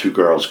just had two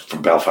girls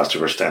from Belfast who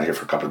were staying here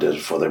for a couple of days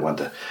before they went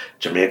to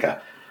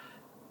Jamaica.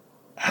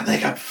 And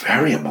they got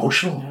very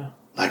emotional,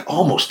 like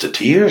almost to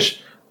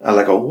tears. And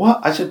I go,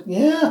 what? I said,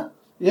 yeah,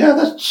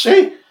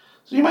 see.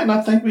 So you might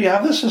not think we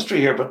have this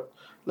history here, but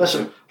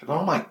listen,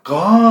 oh my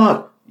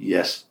God,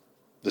 yes,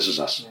 this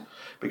is us. Yeah.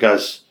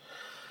 Because,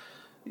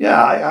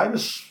 I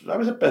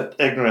was a bit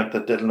ignorant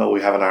that didn't know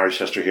we have an Irish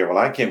history here. When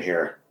I came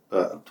here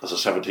as a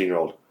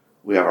 17-year-old,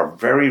 we have a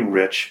very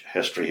rich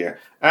history here.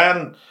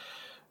 And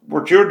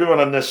what you're doing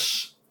in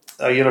this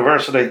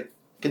university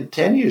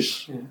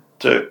continues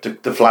to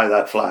fly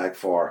that flag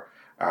for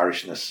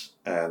Irishness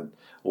and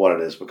what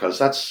it is, because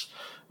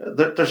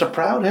there's a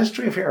proud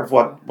history of here of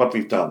what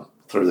we've done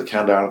through the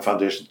Canada Ireland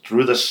Foundation,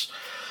 through this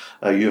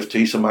U of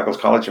T, St. Michael's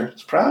College here.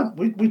 It's proud.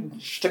 We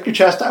stick your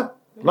chest out.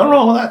 Nothing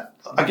wrong with that.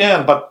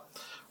 Again, but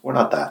we're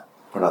not that.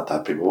 We're not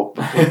that people.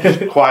 We're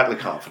just quietly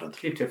confident.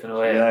 Keep tipping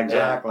away. Yeah,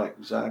 exactly.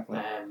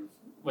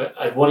 Well,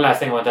 one last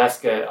thing I want to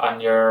ask you. On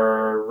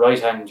your right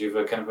hand, you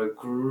have a kind of a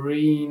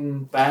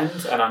green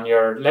band, and on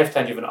your left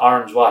hand, you have an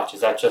orange watch. Is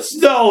that just...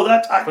 No,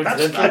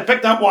 I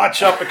picked that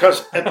watch up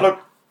because it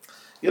looked...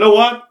 You know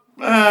what?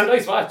 It's a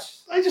nice watch.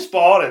 I just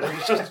bought it. It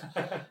was just...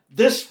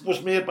 This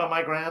was made by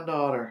my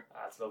granddaughter.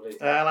 That's lovely.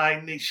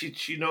 And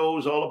she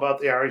knows all about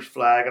the Irish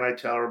flag, and I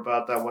tell her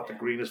about that, what the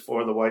green is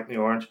for, the white and the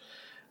orange.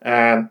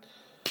 And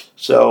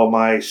so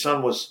my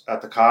son was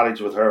at the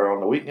cottage with her on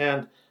the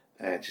weekend,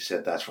 and she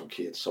said, that's from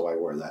kids, so I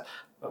wear that.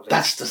 Lovely.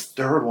 That's the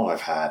third one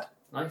I've had.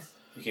 Nice.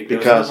 You keep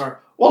because,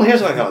 well,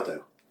 here's what I'm going to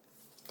do.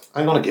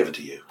 I'm going to give it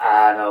to you.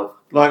 No.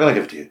 No, I'm going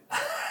to give it to you.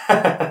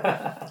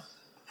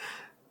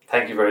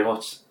 Thank you very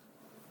much.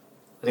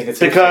 I think it's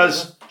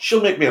because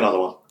she'll make me another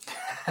one.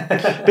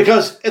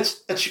 Because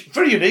it's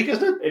very unique,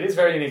 isn't it? It is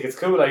very unique. It's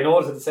cool. I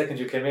noticed it the second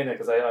you came in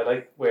because I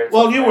like wearing.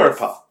 Well, you wear it,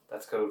 pal.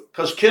 That's cool.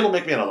 Because Kid will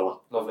make me another one.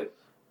 Lovely.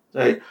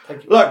 Hey,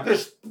 thank you. Look,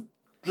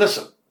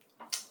 listen.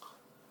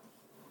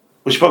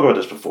 We spoke about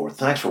this before.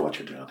 Thanks for what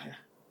you're doing here.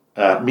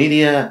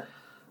 Media,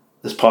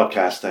 this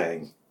podcast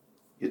thing,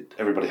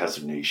 everybody has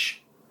their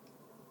niche.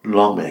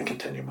 Long may it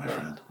continue, my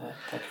friend.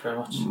 Thank you very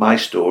much. My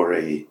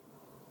story's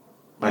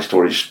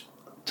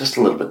just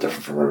a little bit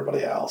different from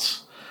everybody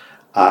else.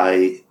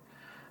 I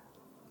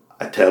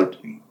tell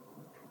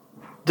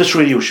this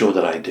radio show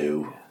that I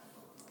do,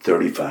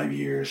 35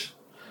 years.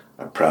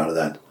 I'm proud of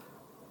that.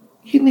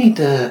 You need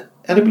to,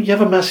 anybody, you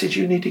have a message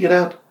you need to get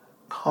out?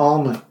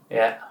 Call me.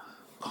 Yeah.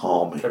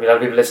 Call me. There'll be a lot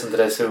of people listening to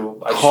this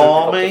who I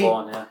call me. Pick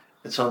up the phone,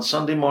 It's on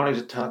Sunday mornings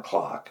at 10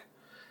 o'clock.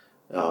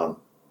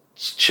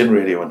 It's Chin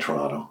Radio in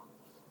Toronto.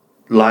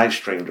 Live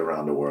streamed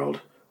around the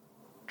world.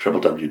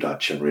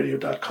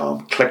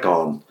 www.chinradio.com. Click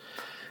on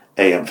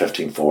AM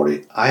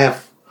 1540. I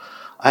have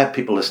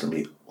people listening to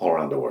me all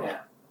around the world. Yeah.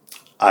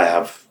 I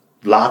have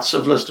lots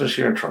of listeners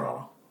here in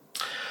Toronto.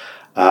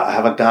 I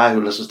have a guy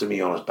who listens to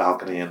me on his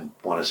balcony in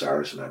Buenos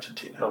Aires in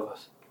Argentina. Love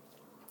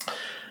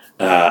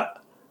it.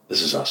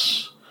 This is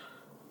us.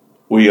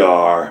 We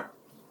are...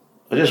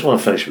 I just want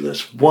to finish with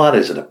this. What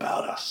is it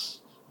about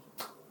us?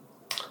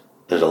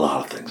 There's a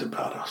lot of things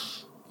about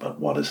us. But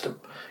what is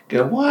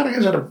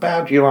it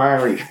about you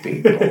Irish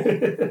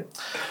people?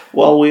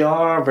 Well, we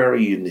are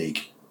very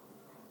unique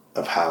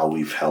of how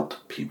we've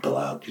helped people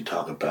out. You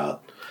talk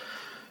about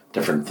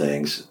different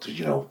things.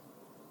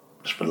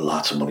 There's been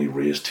lots of money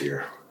raised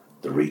here.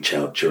 The reach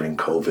out during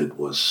COVID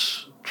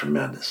was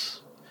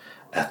tremendous.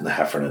 Ethna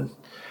Heffernan,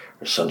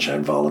 her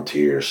Sunshine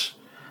Volunteers,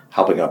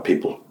 helping out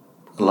people.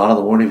 A lot of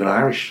them weren't even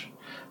Irish.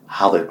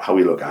 How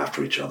we look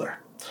after each other.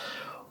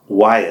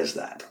 Why is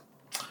that?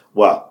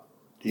 Well,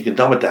 you can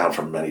dumb it down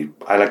from I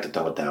like to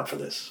dumb it down for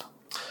this.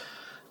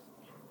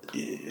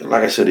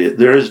 Like I said,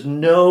 there is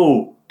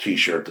no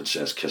T-shirt that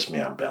says "Kiss Me,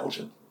 I'm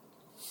Belgian."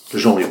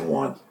 There's only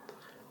one.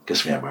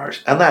 Kiss Me, I'm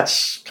Irish, and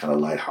that's kind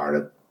of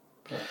lighthearted,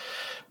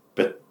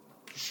 bit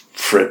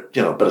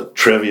of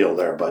trivial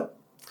there. But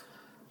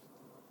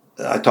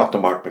I talked to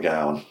Mark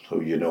McGowan,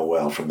 who you know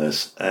well from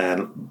this,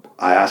 and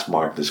I asked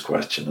Mark this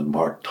question, and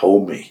Mark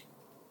told me,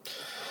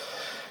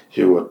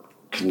 it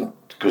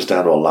goes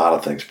down to a lot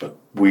of things, but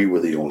we were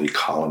the only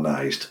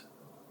colonised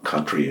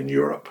country in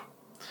Europe.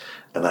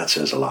 And that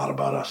says a lot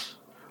about us.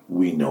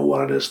 We know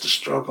what it is to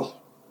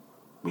struggle.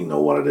 We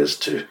know what it is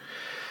to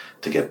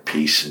get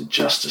peace and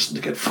justice and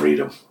to get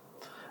freedom.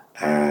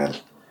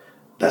 And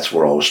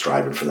we're always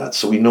striving for that.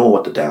 So we know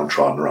what the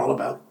downtrodden are all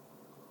about.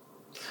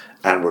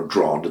 And we're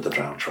drawn to the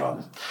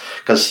downtrodden.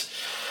 Because,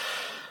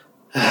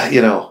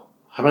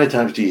 how many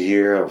times do you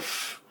hear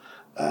of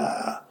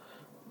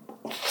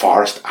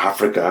Forest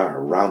Africa or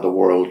around the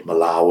world,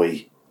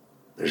 Malawi,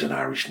 there's an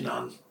Irish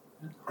nun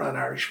or an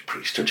Irish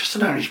priest or just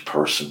an Irish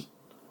person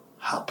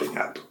helping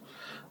out.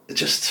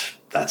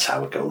 That's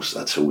how it goes.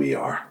 That's who we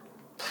are.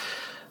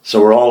 So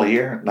we're all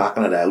here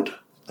knocking it out,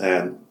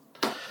 and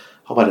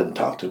hope I didn't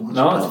talk too much.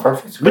 No, it's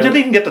perfect. We didn't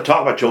even get to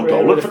talk about Joe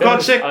Dolan, for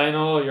God's sake. I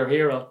know, your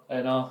hero.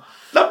 I know.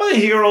 Not my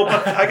hero,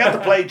 but I got to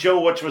play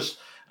Joe, which was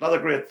another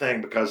great thing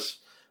because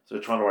the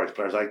Toronto Irish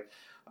players, I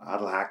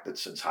hadn't acted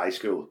since high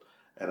school,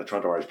 and the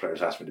Toronto Irish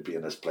players asked me to be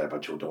in this play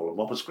about Joe Dolan.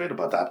 What was great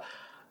about that,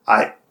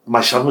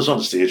 my son was on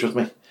the stage with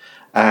me,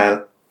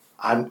 and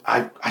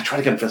I try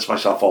to convince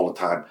myself all the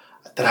time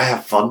that I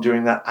have fun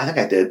during that. I think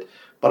I did,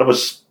 but it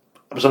was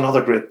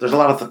another great. There's a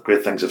lot of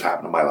great things that have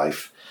happened in my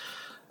life.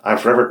 I'm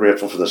forever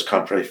grateful for this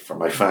country, for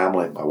my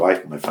family, my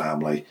wife, and my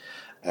family,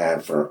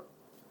 and for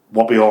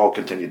what we all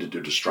continue to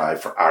do to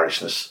strive for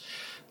Irishness,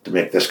 to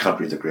make this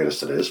country the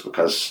greatest it is,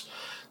 because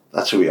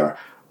that's who we are.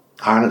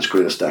 Ireland's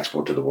greatest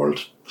export to the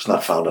world is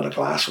not found in a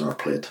glass on our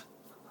plate.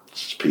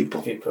 It's its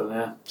people. People,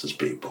 yeah. It's its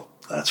people.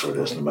 That's what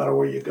it is, no matter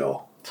where you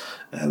go.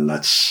 And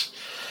that's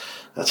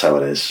how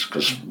it is,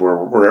 because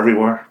we're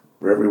everywhere.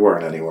 We're everywhere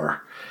and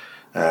anywhere.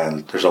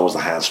 And there's always the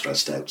hand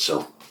stretched out.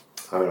 So,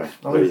 anyway,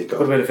 there you go.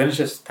 Good way to finish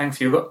this. Thanks,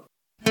 Hugo.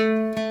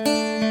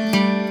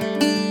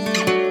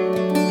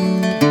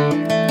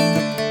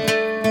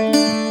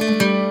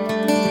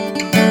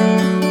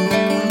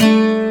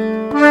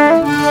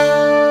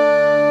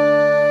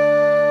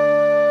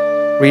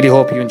 Really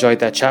hope you enjoyed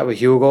that chat with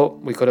Hugo.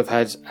 We could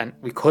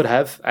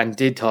have and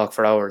did talk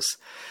for hours.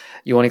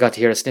 You only got to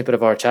hear a snippet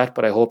of our chat,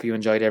 but I hope you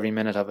enjoyed every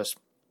minute of it.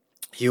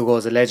 Hugo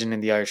is a legend in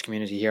the Irish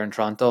community here in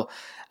Toronto,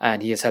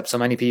 and he has helped so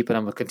many people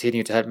and will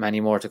continue to help many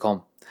more to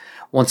come.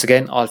 Once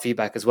again, all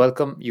feedback is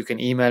welcome. You can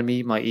email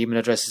me. My email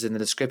address is in the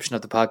description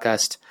of the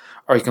podcast,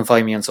 or you can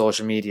find me on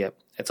social media.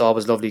 It's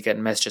always lovely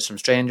getting messages from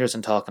strangers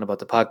and talking about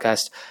the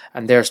podcast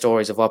and their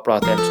stories of what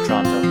brought them to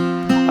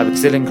Toronto. I would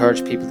still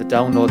encourage people to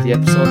download the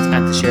episodes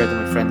and to share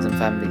them with friends and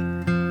family.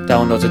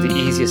 Downloads are the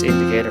easiest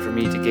indicator for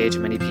me to gauge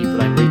how many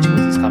people I'm reaching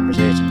with these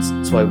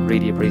conversations, so I would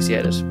really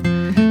appreciate it.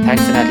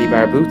 Thanks to Natalie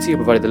Barbuzzi, who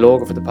provided the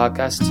logo for the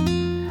podcast,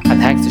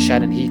 and thanks to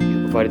Shannon Heaton,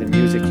 who provided the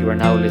music you are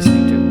now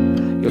listening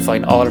to. You'll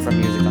find all of her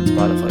music on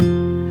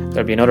Spotify.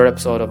 There'll be another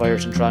episode of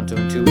Irish in Toronto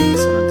in 2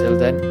 weeks, and until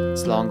then,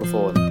 it's long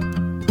before.